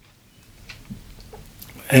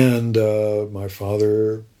 And my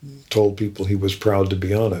father told people he was proud to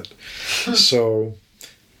be on it. So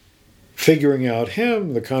figuring out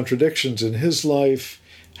him, the contradictions in his life,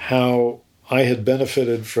 how I had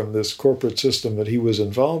benefited from this corporate system that he was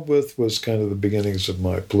involved with was kind of the beginnings of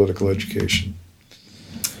my political education.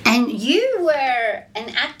 And you were an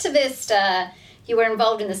activist. You were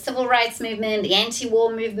involved in the civil rights movement, the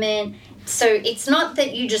anti-war movement. So it's not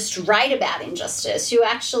that you just write about injustice. You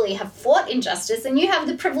actually have fought injustice, and you have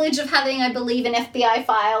the privilege of having, I believe, an FBI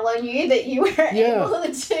file on you that you were able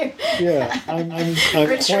to. Yeah,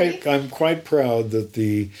 I'm quite proud that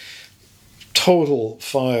the total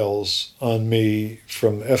files on me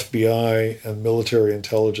from FBI and military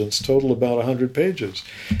intelligence total about 100 pages.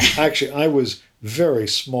 Actually, I was very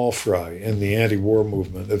small fry in the anti-war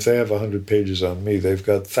movement. If they have 100 pages on me, they've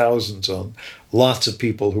got thousands on lots of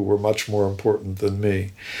people who were much more important than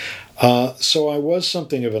me. So I was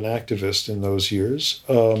something of an activist in those years.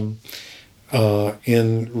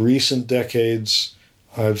 In recent decades,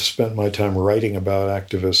 I've spent my time writing about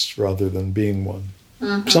activists rather than being one.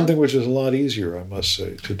 Mm-hmm. Something which is a lot easier, I must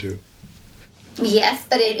say, to do. Yes,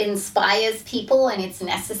 but it inspires people, and it's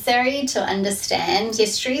necessary to understand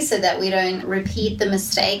history so that we don't repeat the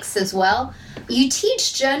mistakes as well. You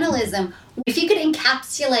teach journalism. If you could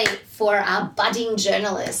encapsulate for our budding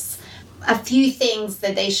journalists a few things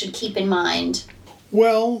that they should keep in mind.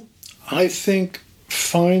 Well, I think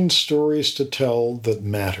find stories to tell that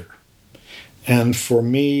matter. And for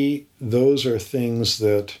me, those are things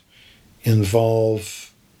that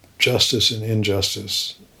involve justice and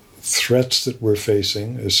injustice. Threats that we're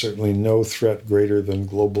facing is certainly no threat greater than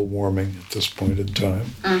global warming at this point in time.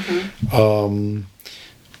 Mm-hmm.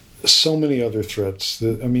 So many other threats.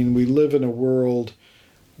 We live in a world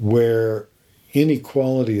where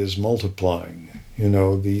inequality is multiplying.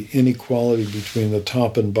 The inequality between the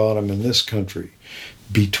top and bottom in this country,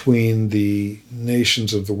 between the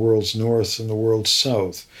nations of the world's north and the world's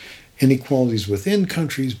south, inequalities within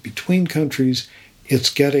countries, between countries,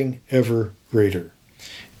 it's getting ever greater.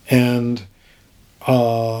 And there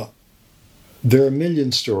are a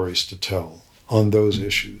million stories to tell on those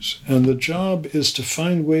issues. And the job is to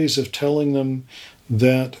find ways of telling them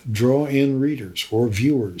that draw in readers or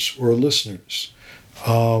viewers or listeners.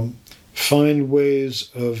 Find ways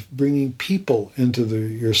of bringing people into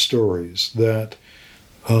your stories that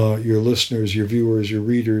your listeners, your viewers, your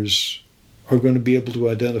readers are going to be able to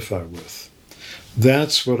identify with.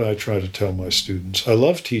 That's what I try to tell my students. I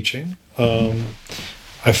love teaching.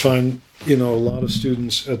 I find, a lot of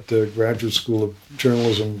students at the Graduate School of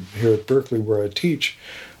Journalism here at Berkeley, where I teach,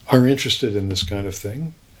 are interested in this kind of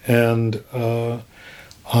thing. And I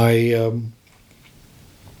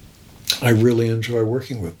really enjoy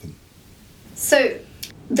working with them. So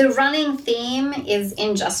the running theme is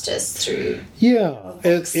injustice through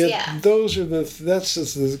books. That's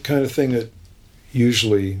the kind of thing that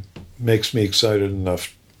usually makes me excited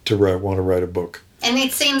enough to want to write a book. And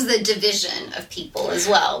it seems the division of people as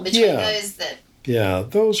well, between those that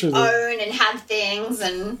those are own and have things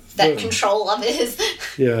and that control others.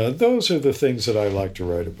 Those are the things that I like to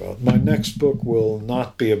write about. My next book will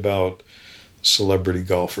not be about celebrity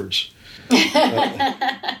golfers.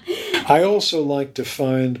 I also like to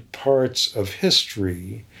find parts of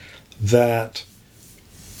history that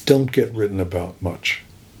don't get written about much.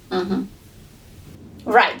 Mm-hmm.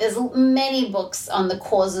 Right, there's many books on the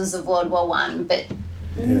causes of World War I, but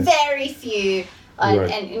very few. Right.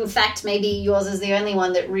 And in fact, maybe yours is the only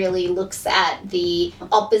one that really looks at the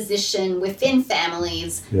opposition within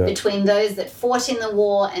families between those that fought in the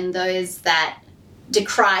war and those that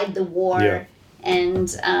decried the war and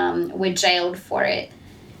were jailed for it.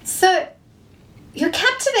 So your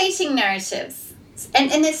captivating narratives, and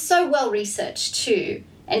they're so well researched too,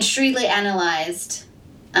 and shrewdly analysed,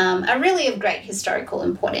 are really of great historical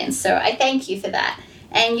importance. So I thank you for that.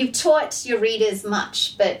 and you've taught your readers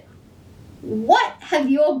much, but what have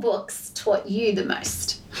your books taught you the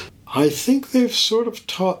most? I think they've sort of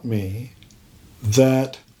taught me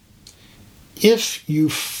that if you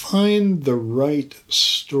find the right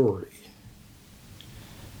story,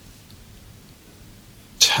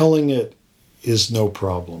 telling it is no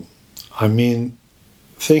problem. I mean,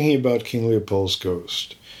 thinking about King Leopold's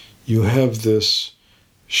Ghost, you have this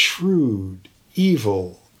shrewd,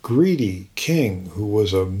 evil, greedy king who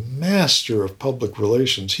was a master of public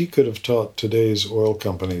relations. He could have taught today's oil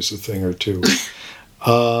companies a thing or two.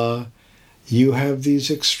 You have these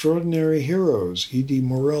extraordinary heroes, E.D.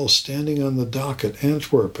 Morel standing on the dock at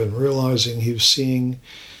Antwerp and realizing he was seeing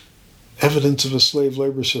evidence of a slave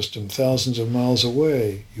labor system thousands of miles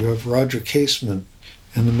away. You have Roger Casement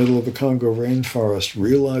in the middle of the Congo rainforest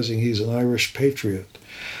realizing he's an Irish patriot.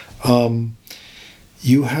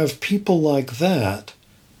 You have people like that.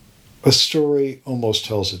 A story almost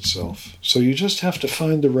tells itself. So you just have to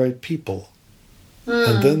find the right people.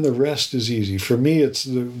 And then the rest is easy. For me, it's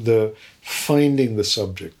the finding the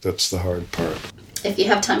subject that's the hard part. If you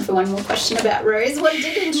have time for one more question about Rose, what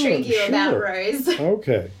did intrigue you about Rose?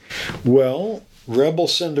 Okay. Well, Rebel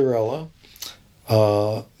Cinderella,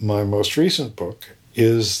 my most recent book,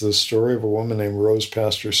 is the story of a woman named Rose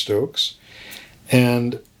Pastor Stokes.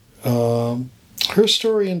 And her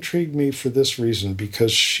story intrigued me for this reason,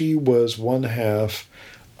 because she was one half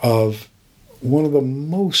of one of the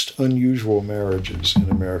most unusual marriages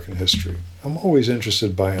in American history. I'm always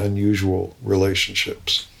interested by unusual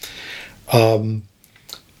relationships. And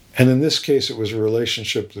in this case, it was a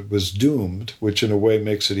relationship that was doomed, which in a way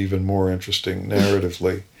makes it even more interesting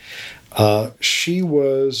narratively. She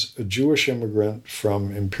was a Jewish immigrant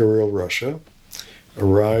from Imperial Russia,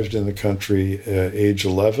 arrived in the country at age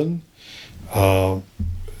 11,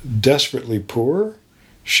 desperately poor.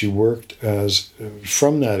 She worked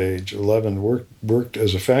from that age, 11, worked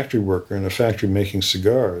as a factory worker in a factory making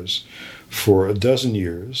cigars for a dozen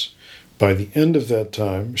years. By the end of that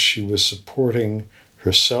time, she was supporting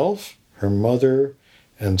herself, her mother,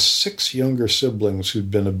 and 6 younger siblings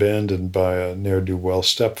who'd been abandoned by a ne'er-do-well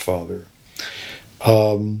stepfather.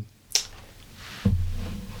 At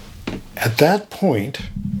that point,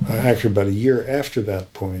 actually about a year after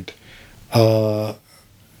that point,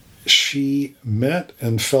 she met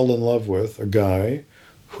and fell in love with a guy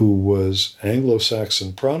who was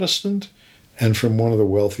Anglo-Saxon Protestant and from one of the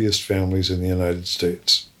wealthiest families in the United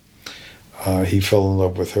States. He fell in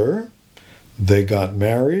love with her. They got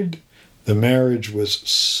married. The marriage was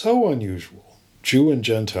so unusual, Jew and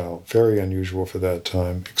Gentile, very unusual for that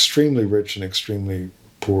time, extremely rich and extremely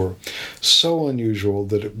poor, so unusual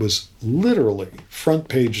that it was literally front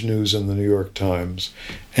page news in the New York Times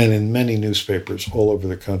and in many newspapers all over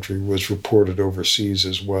the country, was reported overseas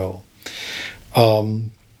as well.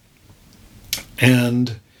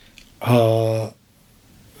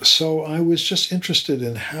 So I was just interested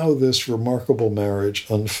in how this remarkable marriage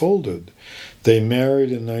unfolded. They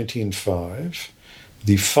married in 1905.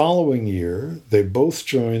 The following year, they both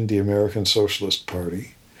joined the American Socialist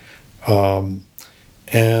Party.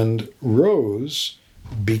 And Rose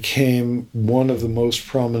became one of the most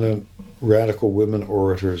prominent radical women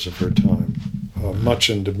orators of her time, much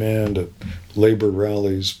in demand at labor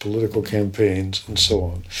rallies, political campaigns, and so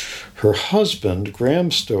on. Her husband, Graham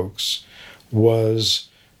Stokes, was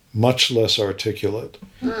much less articulate.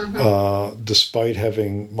 Despite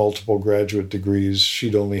having multiple graduate degrees,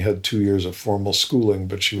 she'd only had 2 years of formal schooling,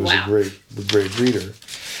 but she was a great reader.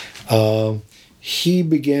 He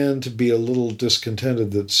began to be a little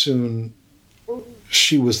discontented that soon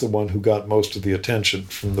she was the one who got most of the attention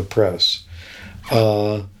from the press.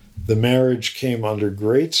 The marriage came under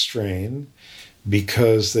great strain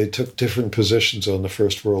because they took different positions on the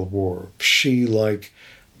First World War. She, like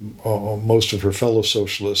most of her fellow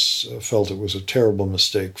socialists, felt it was a terrible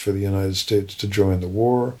mistake for the United States to join the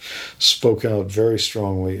war, spoke out very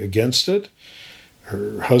strongly against it.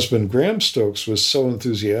 Her husband, Graham Stokes, was so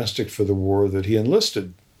enthusiastic for the war that he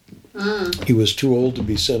enlisted. He was too old to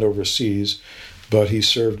be sent overseas, but he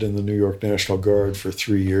served in the New York National Guard for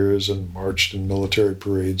 3 years and marched in military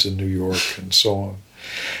parades in New York and so on.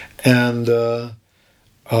 And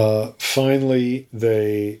finally,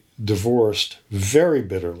 they divorced very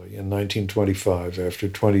bitterly in 1925 after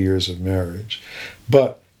 20 years of marriage.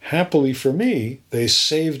 But happily for me, they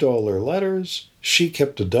saved all their letters. She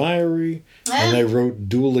kept a diary, and they wrote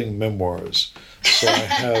dueling memoirs. So I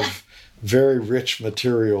have very rich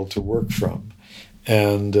material to work from,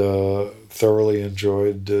 and thoroughly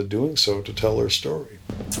enjoyed doing so to tell her story.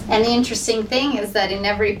 And the interesting thing is that in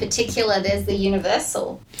every particular, there's the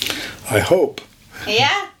universal. I hope.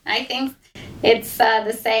 Yeah, I think It's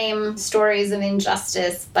the same stories of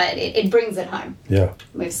injustice, but it brings it home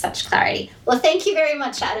with such clarity. Well, thank you very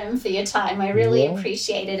much, Adam, for your time. I really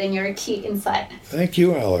appreciate it and your acute insight. Thank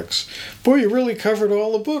you, Alex. Boy, you really covered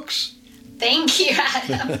all the books. Thank you,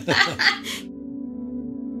 Adam.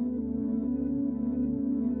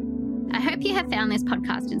 I hope you have found this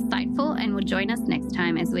podcast insightful and will join us next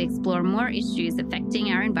time as we explore more issues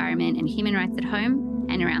affecting our environment and human rights at home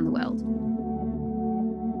and around the world.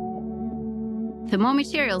 For more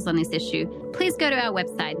materials on this issue, please go to our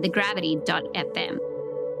website, thegravity.fm.